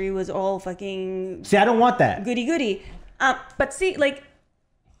history was all fucking See, I don't want that. goody. But see, like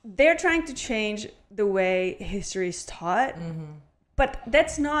they're trying to change the way history is taught, but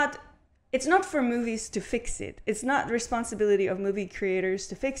that's not. It's not for movies to fix it. It's not the responsibility of movie creators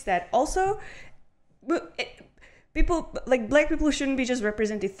to fix that. Also, people like black people shouldn't be just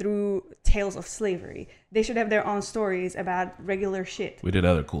represented through tales of slavery. They should have their own stories about regular shit. We did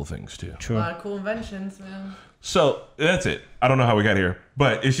other cool things too. A lot of cool inventions, man. So that's it. I don't know how we got here,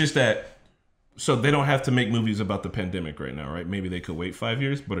 but it's just that. So they don't have to make movies about the pandemic right now, right? Maybe they could wait 5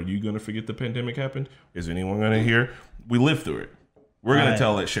 years, but are you going to forget the pandemic happened? Is anyone going to hear? We lived through it. We're going to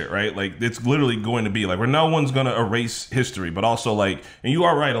tell that shit, right? Like, it's literally going to be like, where no one's going to erase history, but also like, and you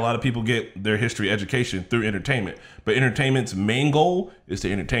are right, a lot of people get their history education through entertainment, but entertainment's main goal is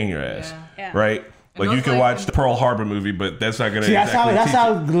to entertain your ass, Yeah. right? Like, you those, can like, watch the Pearl Harbor movie, but that's not going to See, that's exactly how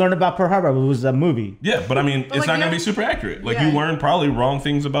teach I learned about Pearl Harbor. It was a movie. Yeah, but I mean, it's like, not you going to know- be super accurate. Like, Yeah. you learn probably wrong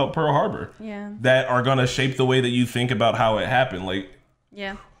things about Pearl Harbor Yeah. that are going to shape the way that you think about how it happened. Like,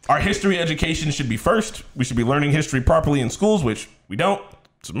 Yeah. our history education should be first. We should be learning history properly in schools, which we don't.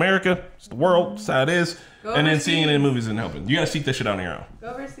 It's America. It's the world. It's how it is. Go And then overseas. seeing it in movies isn't helping. You got to seek that shit out on your own. Go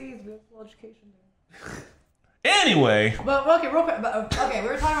overseas, we have full education there. Anyway, But okay, real quick. But, okay, we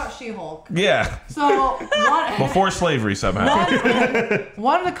were talking about She-Hulk. yeah. So Before slavery somehow.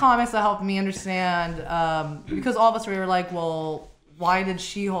 one of the comments that helped me understand, because all of us were like, well, why did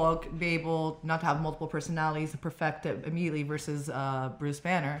She-Hulk be able not to have multiple personalities and perfect it immediately versus Bruce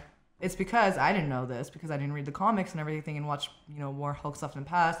Banner? It's because I didn't know this because I didn't read the comics and everything and watch more Hulk stuff in the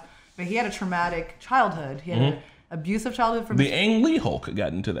past. But he had a traumatic childhood. He had an abusive childhood from The Ang Lee Hulk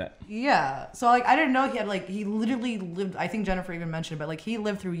got into that. Yeah. So like I didn't know he literally lived. I think Jennifer even mentioned, but like he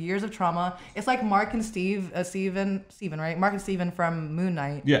lived through years of trauma. It's like Mark and Steven, right? Mark and Steven from Moon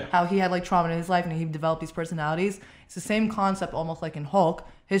Knight. Yeah. How he had like trauma in his life and he developed these personalities. It's the same concept, almost like in Hulk.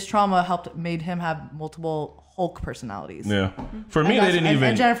 His trauma made him have multiple Hulk personalities. Yeah. For me, And they didn't even.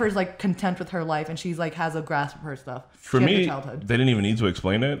 And Jennifer's like content with her life, and she's like has a grasp of her stuff. For She had a me, childhood. they didn't even need to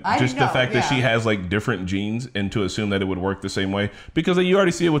explain it. I Just know, the fact that she yeah. has like different genes and to assume that it would work the same way. Because you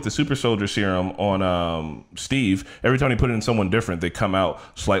already see it with the super soldier serum on Steve. Every time you put it in someone different, they come out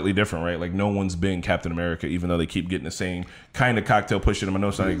slightly different, right? Like no one's been Captain America, even though they keep getting the same kind of cocktail pushing them. I know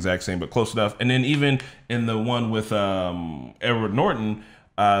it's not the exact same, but close enough. And then even in the one with Edward Norton,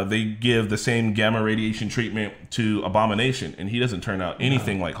 they give the same gamma radiation treatment to Abomination, and he doesn't turn out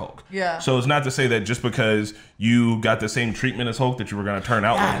anything like Hulk. Yeah. So it's not to say that just because you got the same treatment as Hulk that you were going to turn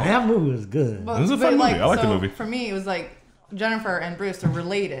out like Hulk. That movie was good. But, It was a fun movie. I like the movie. For me, it was like Jennifer and Bruce are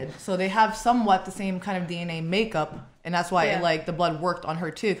related, so they have somewhat the same kind of DNA makeup, and that's why like the blood worked on her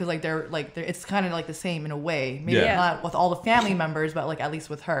too, because like they're it's kind of like the same in a way. Maybe not with all the family members, but like at least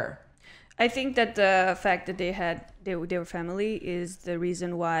with her. I think that the fact that they were family is the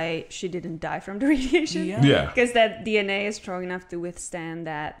reason why she didn't die from the radiation. Yeah. Because that DNA is strong enough to withstand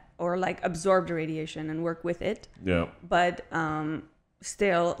that or like absorb the radiation and work with it. Yeah. But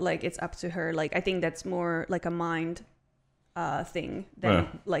still, like it's up to her. Like I think that's more like a mind thing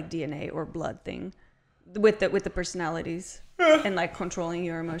than like DNA or blood thing with the personalities and like controlling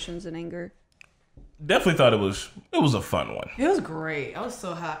your emotions and anger. Definitely thought it was a fun one. It was great. I was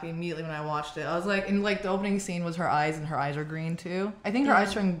so happy immediately when I watched it. I was like, and like the opening scene was her eyes, and her eyes are green too. I think her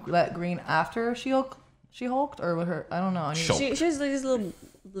eyes turned green after she hulked, or with her. I don't know. She has like these little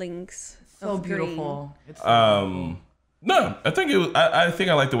blinks. So of beautiful. Green. It's so beautiful. No, I think it was. I think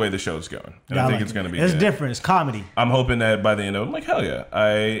I like the way the show's going. And I think it's going to be. It's good. different. It's comedy. I'm hoping that by the end of it, I'm like, hell yeah.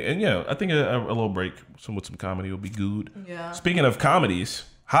 I think a little break with some comedy will be good. Yeah. Speaking of comedies,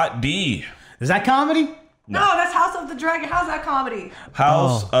 Hot D. Is that comedy? No, that's House of the Dragon. How's that comedy?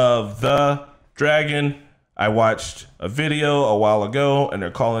 House of the Dragon. I watched a video a while ago, and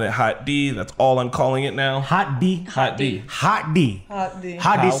they're calling it Hot D. That's all I'm calling it now. Hot D. Hot D. Hot D. Hot D.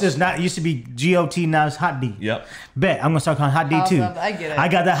 Hot D House. says not. It used to be GOT. Now it's Hot D. Yep. Bet I'm gonna start calling Hot D House too. of- I get it. I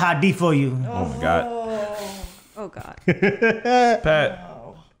got that Hot D for you. Oh my God. Oh god. Pat.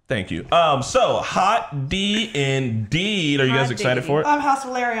 Thank you. So Hot D indeed. Are you guys Hot excited D. for it? I'm House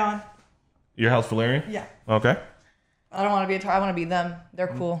Valerian. Your House Valerian? Yeah. Okay. I don't want to be I want to be them. They're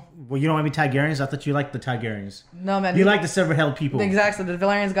cool. Well, you don't want to be Targaryens. I thought you liked the Targaryens. No, man. You like the silver-haired people. Exactly. The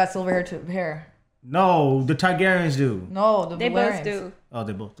Valerians got silver hair. No, the Targaryens do. No, the They Valerians. both do. Oh,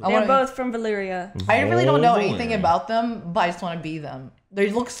 they both do. They're wanna- both from Valyria. I really don't know Valerian. anything about them, but I just want to be them. They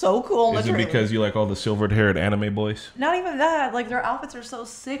look so cool. Is it literally. because you like all the silvered-haired anime boys? Not even that. Like their outfits are so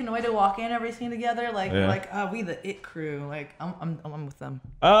sick, and the way they walk in every scene together, like Yeah. we the it crew. Like I'm with them.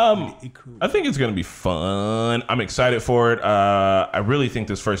 I think it's gonna be fun. I'm excited for it. I really think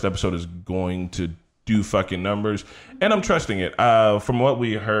this first episode is going to do fucking numbers, and I'm trusting it. From what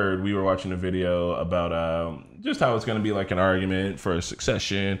we heard, we were watching a video about just how it's gonna be like an argument for a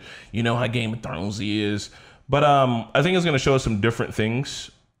succession. You know how Game of Thrones is, but I think it's gonna show us some different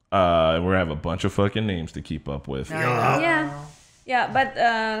things. And we're gonna have a bunch of fucking names to keep up with. Yeah,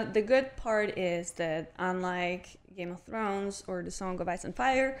 but the good part is that unlike Game of Thrones or The Song of Ice and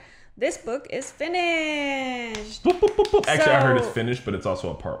Fire, this book is finished. Boop, boop, boop, boop. Actually, I heard it's So- finished, but it's also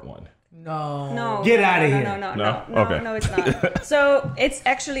a part one. No. No. Get no, outta no, here. No? No? Okay. No, it's not. So it's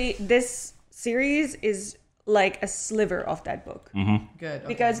actually, this series is like a sliver of that book. Good. Okay.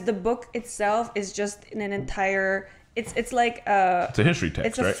 Because the book itself is just in an entire, it's like a... It's a history text,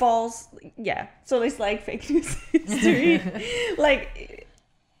 It's a right? false, yeah. So it's like fake news history, like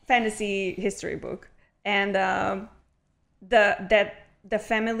fantasy history book, and the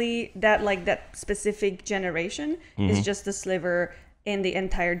family that specific generation is just a sliver in the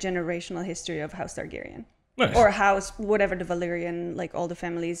entire generational history of House Targaryen, Nice. or House whatever the Valerian, like all the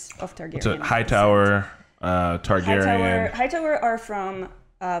families of Targaryen. So Hightower, Targaryen. Hightower are from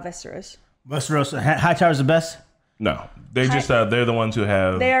Westeros. Westeros. Hightower's the best. No, they just they're the ones who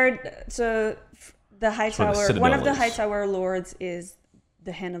have. They are so the Hightower. Citadel One of the is. Hightower lords is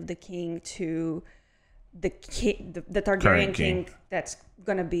the hand of the king to the king, the Targaryen Current king. king. That's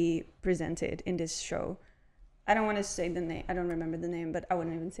gonna be presented in this show. I don't want to say the name. I don't remember the name, but I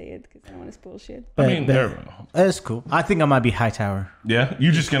wouldn't even say it because I don't want to spoil shit. I mean, That's cool. I think I might be Hightower. yeah,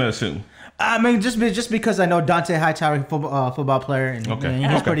 you're just gonna assume. I mean, just because I know Dante Hightower, football player, and Okay. he's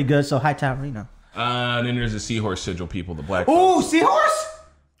Okay. pretty good. So Hightower, you know. And then there's the Seahorse Sigil people, the black. Ooh, seahorse!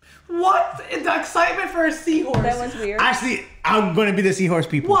 What? The excitement for a seahorse. That was weird. Actually, I'm going to be the seahorse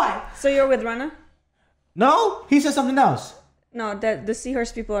people. What? So you're with Rana? No, he said something else. No, that the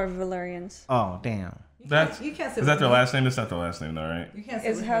Seahorse people are Valerians. Oh, damn. That's You can't say is that with their me. last name? It's not their last name, though, right? You can't say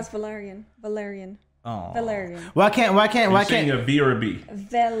It's with House Valerian. Valerian. Oh. Valerian. Why can't? You're saying a V or a B?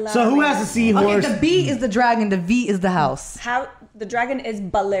 Valerian. So who has the me. Okay, seahorse? the B is the dragon. The V is the house. How the dragon is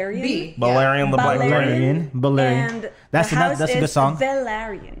Balerion. B. Valerian, the black Valerian. Valerian. And That's the a- house that's a good is song.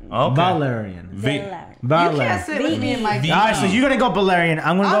 Valerian. Okay. Valerian. V. Valerian. You Valerian. can't sit with me and my V. All right, so you're gonna go Valerian.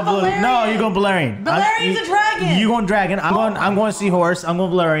 I'm gonna I'm go Valerian. No, Valerian. you're going Valerian. Valerian's a dragon. You going dragon? I'm going seahorse. I'm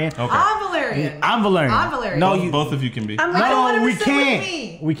going Valerian. Okay. I'm Valerian. Valerian. I'm Valerian. I'm Valerian. No, Both of you can be. I don't want him we to sit can't. with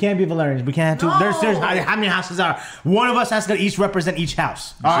me. We can't be Valerians. We can't have two. No. There's how many houses are? One of us has to each represent each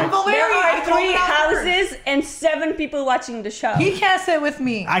house. All I'm right. Valerian. There I are told 3 him out first. houses and 7 people watching the show. He can't sit with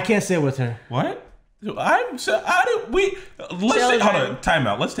me. I can't sit with her. What? Let's say, hold on, time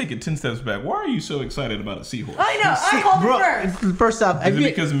out. Let's take it 10 steps back. Why are you so excited about a seahorse? I know. I called him first. First off, Is it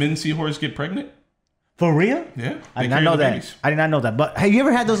because men seahorses get pregnant? for real? Yeah. I They did not carry know the that. babies. I did not know that. But have you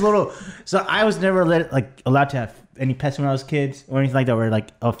ever had those little? So I was never allowed to have any pets when I was kids or anything like that. Or like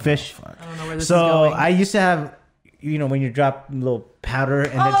a fish. I don't know where this So is going. I used to have, when you drop a little powder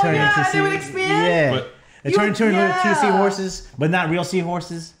and then Oh, turn yeah, into they would expand? Yeah, But- it turned into little Yeah. seahorses, but not real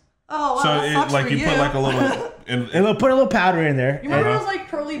seahorses. Oh, wow. So that sucks like for you put like a little. And they'll put a little powder in there. You remember and, those like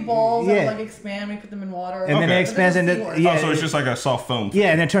pearly balls Yeah. that would like expand when you put them in water? and then Okay. it expands And into then it's yeah. Oh, so it's just like a soft foam. yeah,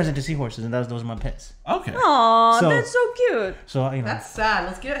 and then it turns into seahorses, and those are my pets. Okay. Aw, So- that's so cute. So That's sad.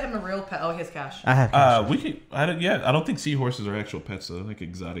 Let's get him a real pet. Oh, his cash. I have. We could. I don't think seahorses are actual pets though. Like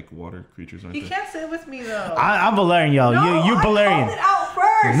exotic water creatures, aren't He they? can't sit with me though. I'm Valerian, y'all. No, you I Valerian. called it out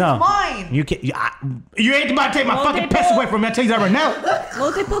first. No, It's mine. you can't. You ain't about to take my fucking Multiple- pets away from me. I tell you that right now.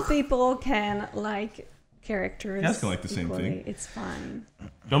 Multiple people can like characters. That's kinda like the same equally. thing. It's fine.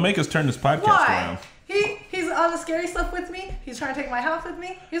 Don't make us turn this podcast Why? around. He's on the scary stuff with me. He's trying to take my house with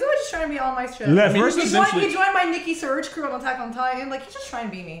me. He's always just trying to be on my shit. Left. First, He essentially, joined my Nikki Surge crew on Attack on Titan. Like he's just trying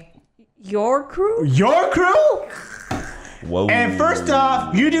to be me. Your crew? Your crew. whoa. And first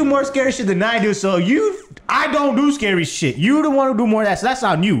off, you do more scary shit than I do. So I don't do scary shit. You the one who do more of that. So that's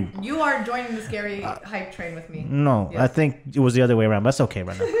on you. You are joining the scary hype train with me. No, Yes. I think it was the other way around. But that's okay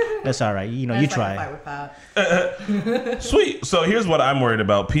right now. That's all right. You That's like a try. fight with Pat. Sweet. So here's what I'm worried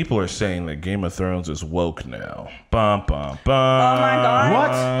about. People are saying that Game of Thrones is woke now. Bum bum bum. Oh my God.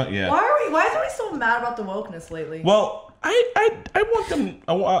 What? Yeah. Why are we so mad about the wokeness lately? Well, I want them.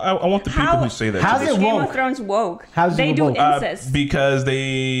 I want the people How- who say that. how's to it be- Game woke? of Thrones woke. How's they it do woke? incest. Because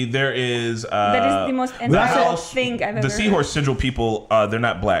there is that is the most the incest house thing I've ever the heard. seahorse sigil people. They're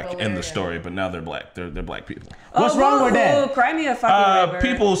not black in Valerian. the story, but now they're black. They're black people. What's wrong with that? Oh, cry me a fucking river.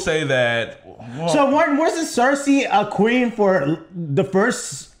 People say that. Well, So wasn't Cersei a queen for the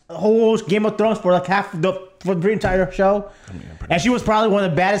first whole Game of Thrones for like for the entire show? And she was probably one of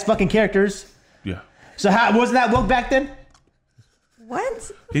the baddest fucking characters. yeah. So how wasn't that woke back then?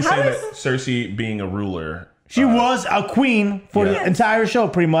 What? He's How saying is- that Cersei being a ruler. She was a queen for Yeah. the entire show,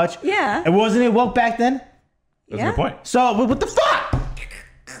 pretty much. Yeah. And wasn't it woke back then? That's Yeah. a good point. So what the fuck?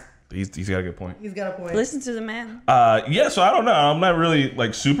 He's got a good point. He's got a point. Listen to the man. Yeah, so I don't know. I'm not really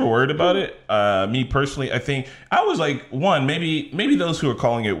like super worried about it. Me personally, I think I was like maybe those who are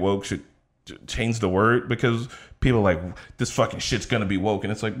calling it woke should change the word because people are like this fucking shit's gonna be woke,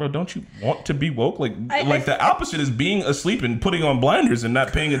 and it's like, bro, don't you want to be woke? Like the opposite is being asleep and putting on blinders and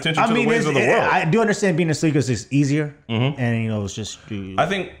not paying attention to the ways of the world. I do understand being asleep because it's easier, and it's just. I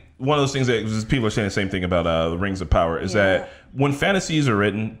think one of those things that people are saying the same thing about the Rings of Power is Yeah. that when fantasies are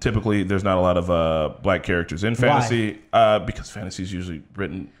written, typically there's not a lot of black characters in fantasy because fantasy is usually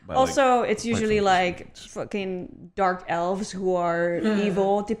written by Also, it's usually folks. like fucking dark elves who are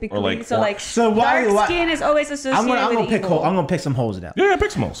evil typically. Or like so like So why- dark why- skin is always associated I'm gonna with pick evil. I'm gonna pick some holes out yeah,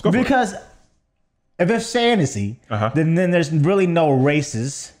 pick some holes. Go for it. because if it's fantasy, then there's really no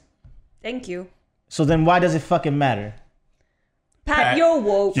races. Thank you. So then why does it fucking matter? Pat, you're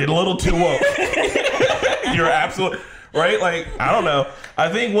woke. You're a little too woke. You're absolutely right. Like, I don't know. I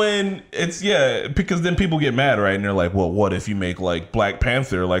think when it's because then people get mad, right? And they're like, well, what if you make like Black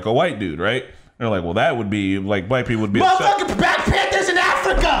Panther like a white dude, right? And they're like, well, that would be like black people would be upset. Motherfucking Black Panthers in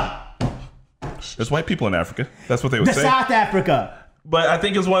Africa, There's white people in Africa. That's what they would the say. South Africa. But I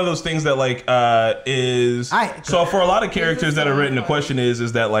think it's one of those things that like so for a lot of characters that are written, the question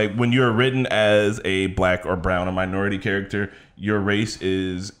is that like when you're written as a black or brown or minority character, your race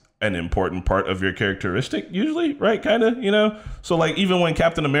is an important part of your characteristic usually, right? Kind of, you know? So like even when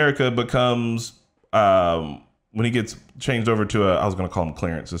Captain America becomes when he gets changed over to I was going to call him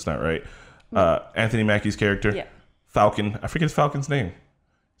Clarence, it's not right. Anthony Mackie's character, Yeah. Falcon, I forget Falcon's name.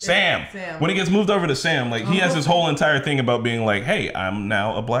 Sam. Sam. When he gets moved over to Sam, like he has this whole entire thing about being like, hey, I'm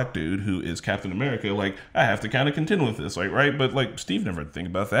now a black dude who is Captain America. Like I have to kind of contend with this, like, right? But like Steve never think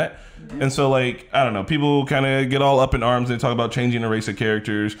about that. And so like, I don't know, people kind of get all up in arms and talk about changing the race of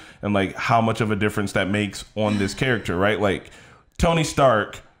characters and like how much of a difference that makes on this character, right? Like Tony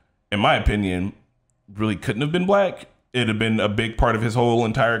Stark, in my opinion, really couldn't have been black. It'd have been a big part of his whole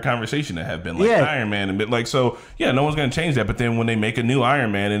entire conversation to have been like Iron Man and been like, so yeah, no one's gonna change that. But then when they make a new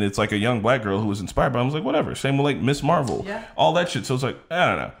Iron Man and it's like a young black girl who was inspired by him, I was like, whatever. Same with like Miss Marvel, all that shit. So it's like, I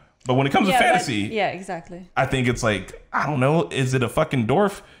don't know. But when it comes to fantasy, Yeah, exactly. I think it's like, I don't know, is it a fucking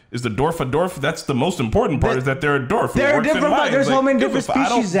dwarf? Is the dwarf a dwarf? That's the most important part. Is that they're a dwarf. There are different. There's so many different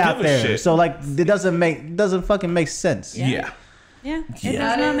species out there. Shit. So like, it doesn't fucking make sense. Yeah. Yeah, it Yeah. does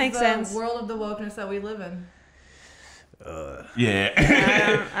That not is make the sense. world of the wokeness that we live in. Yeah.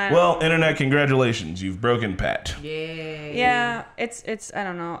 I don't Well, internet, congratulations. You've broken Pat. Yay. Yeah, it's I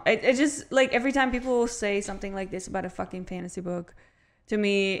don't know. It just like every time people say something like this about a fucking fantasy book, to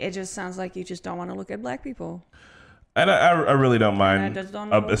me it just sounds like you just don't want to look at black people. And I really don't mind, I just don't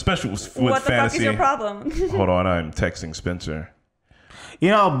know. especially with What the fantasy. fuck is your problem? Hold on, I'm texting Spencer. You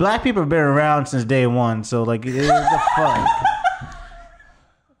know, black people have been around since day one. So like, it is the fuck.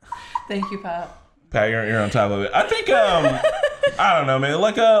 Thank you, Pat. Pat, you're on top of it. I think I don't know, man.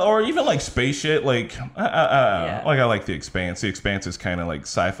 Like or even like space shit. Like Yeah. like I like The Expanse. The Expanse is kind of like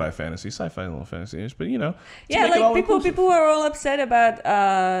sci-fi fantasy, a little fantasy-ish, but you know. to Yeah, make it all like inclusive. people are all upset about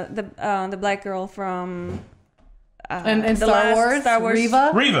the black girl from And the Star last Wars, Star Wars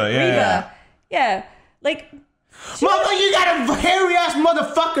Reva. Reva, yeah. Yeah, like Motherfucker, you got a hairy ass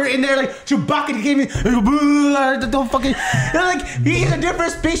motherfucker in there like Chewbacca gave me don't fucking like he's a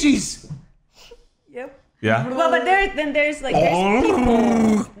different species. yep. Yeah. Well, but there's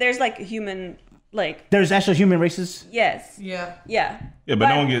people, there's like human, like There's actual human races, yes, Yeah. yeah. Yeah, but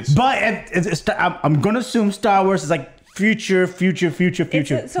no one gets. but I'm gonna assume Star Wars is like future. It's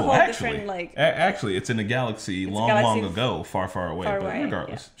a whole Actually, different like. actually, it's in a galaxy long galaxy ago, far away. far But away,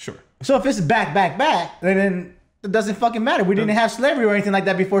 regardless, sure. So if it's back, then it doesn't fucking matter. We didn't have slavery or anything like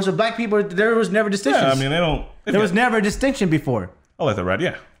that before. So black people, there was never distinctions. Yeah, I mean they don't. there was never a distinction before. I'll let that ride.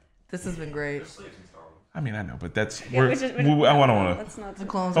 Yeah. This has been great. I mean I know, but that's. Yeah, I want to. Let's not. The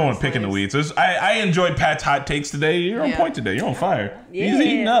clones I are want to pick in the slaves. weeds. I enjoyed Pat's hot takes today. You're on Yeah. point today. You're on fire. He's Yeah.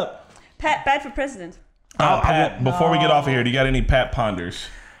 eating up. Pat for president. Pat, before we get off of here, do you got any Pat ponders?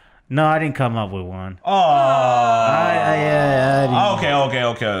 No, I didn't come up with one. Oh. I didn't.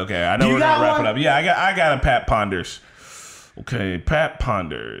 Okay. I know You we're got gonna wrap one? it up. Yeah, I got a Pat ponders. Okay, Pat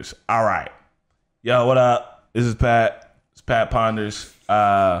ponders. All right. Yo, what up? This is Pat. It's Pat ponders.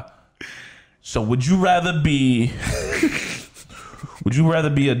 So would you rather be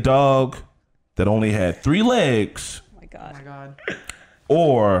a dog that only had 3 legs, Oh my god. Oh my god.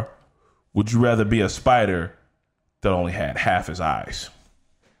 or would you rather be a spider that only had half his eyes?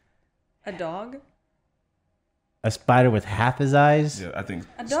 A dog. A spider with half his eyes. Yeah, I think.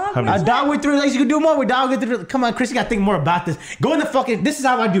 A dog. How with many- A dog with 3 legs, you can do more with dog with 3 legs. Come on, Chris, you gotta think more about this. Go in the fucking, this is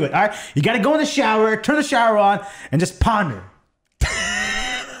how I do it, all right? You gotta go in the shower, turn the shower on, and just ponder.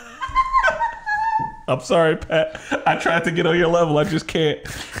 I'm sorry, Pat. I tried to get on your level. I just can't.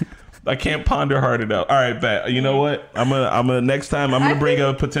 I can't ponder hard enough. All right, Pat. You know what? I'm gonna next time I'm gonna bring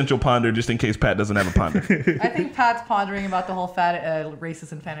a potential ponder just in case Pat doesn't have a ponder. I think Pat's pondering about the whole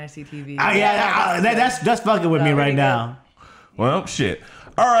racist and fantasy TV. That's fucking with me That would right be now. Well, shit.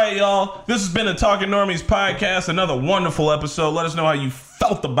 All right, y'all. This has been a Talking Normies podcast. Another wonderful episode. Let us know how you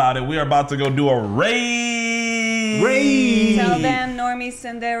felt about it. We are about to go do a raid. Tell them normies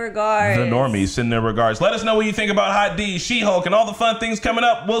send their regards. The normies send their regards. Let us know what you think about Hot D, She-Hulk, and all the fun things coming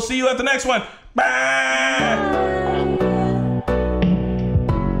up. We'll see you at the next one. Bye.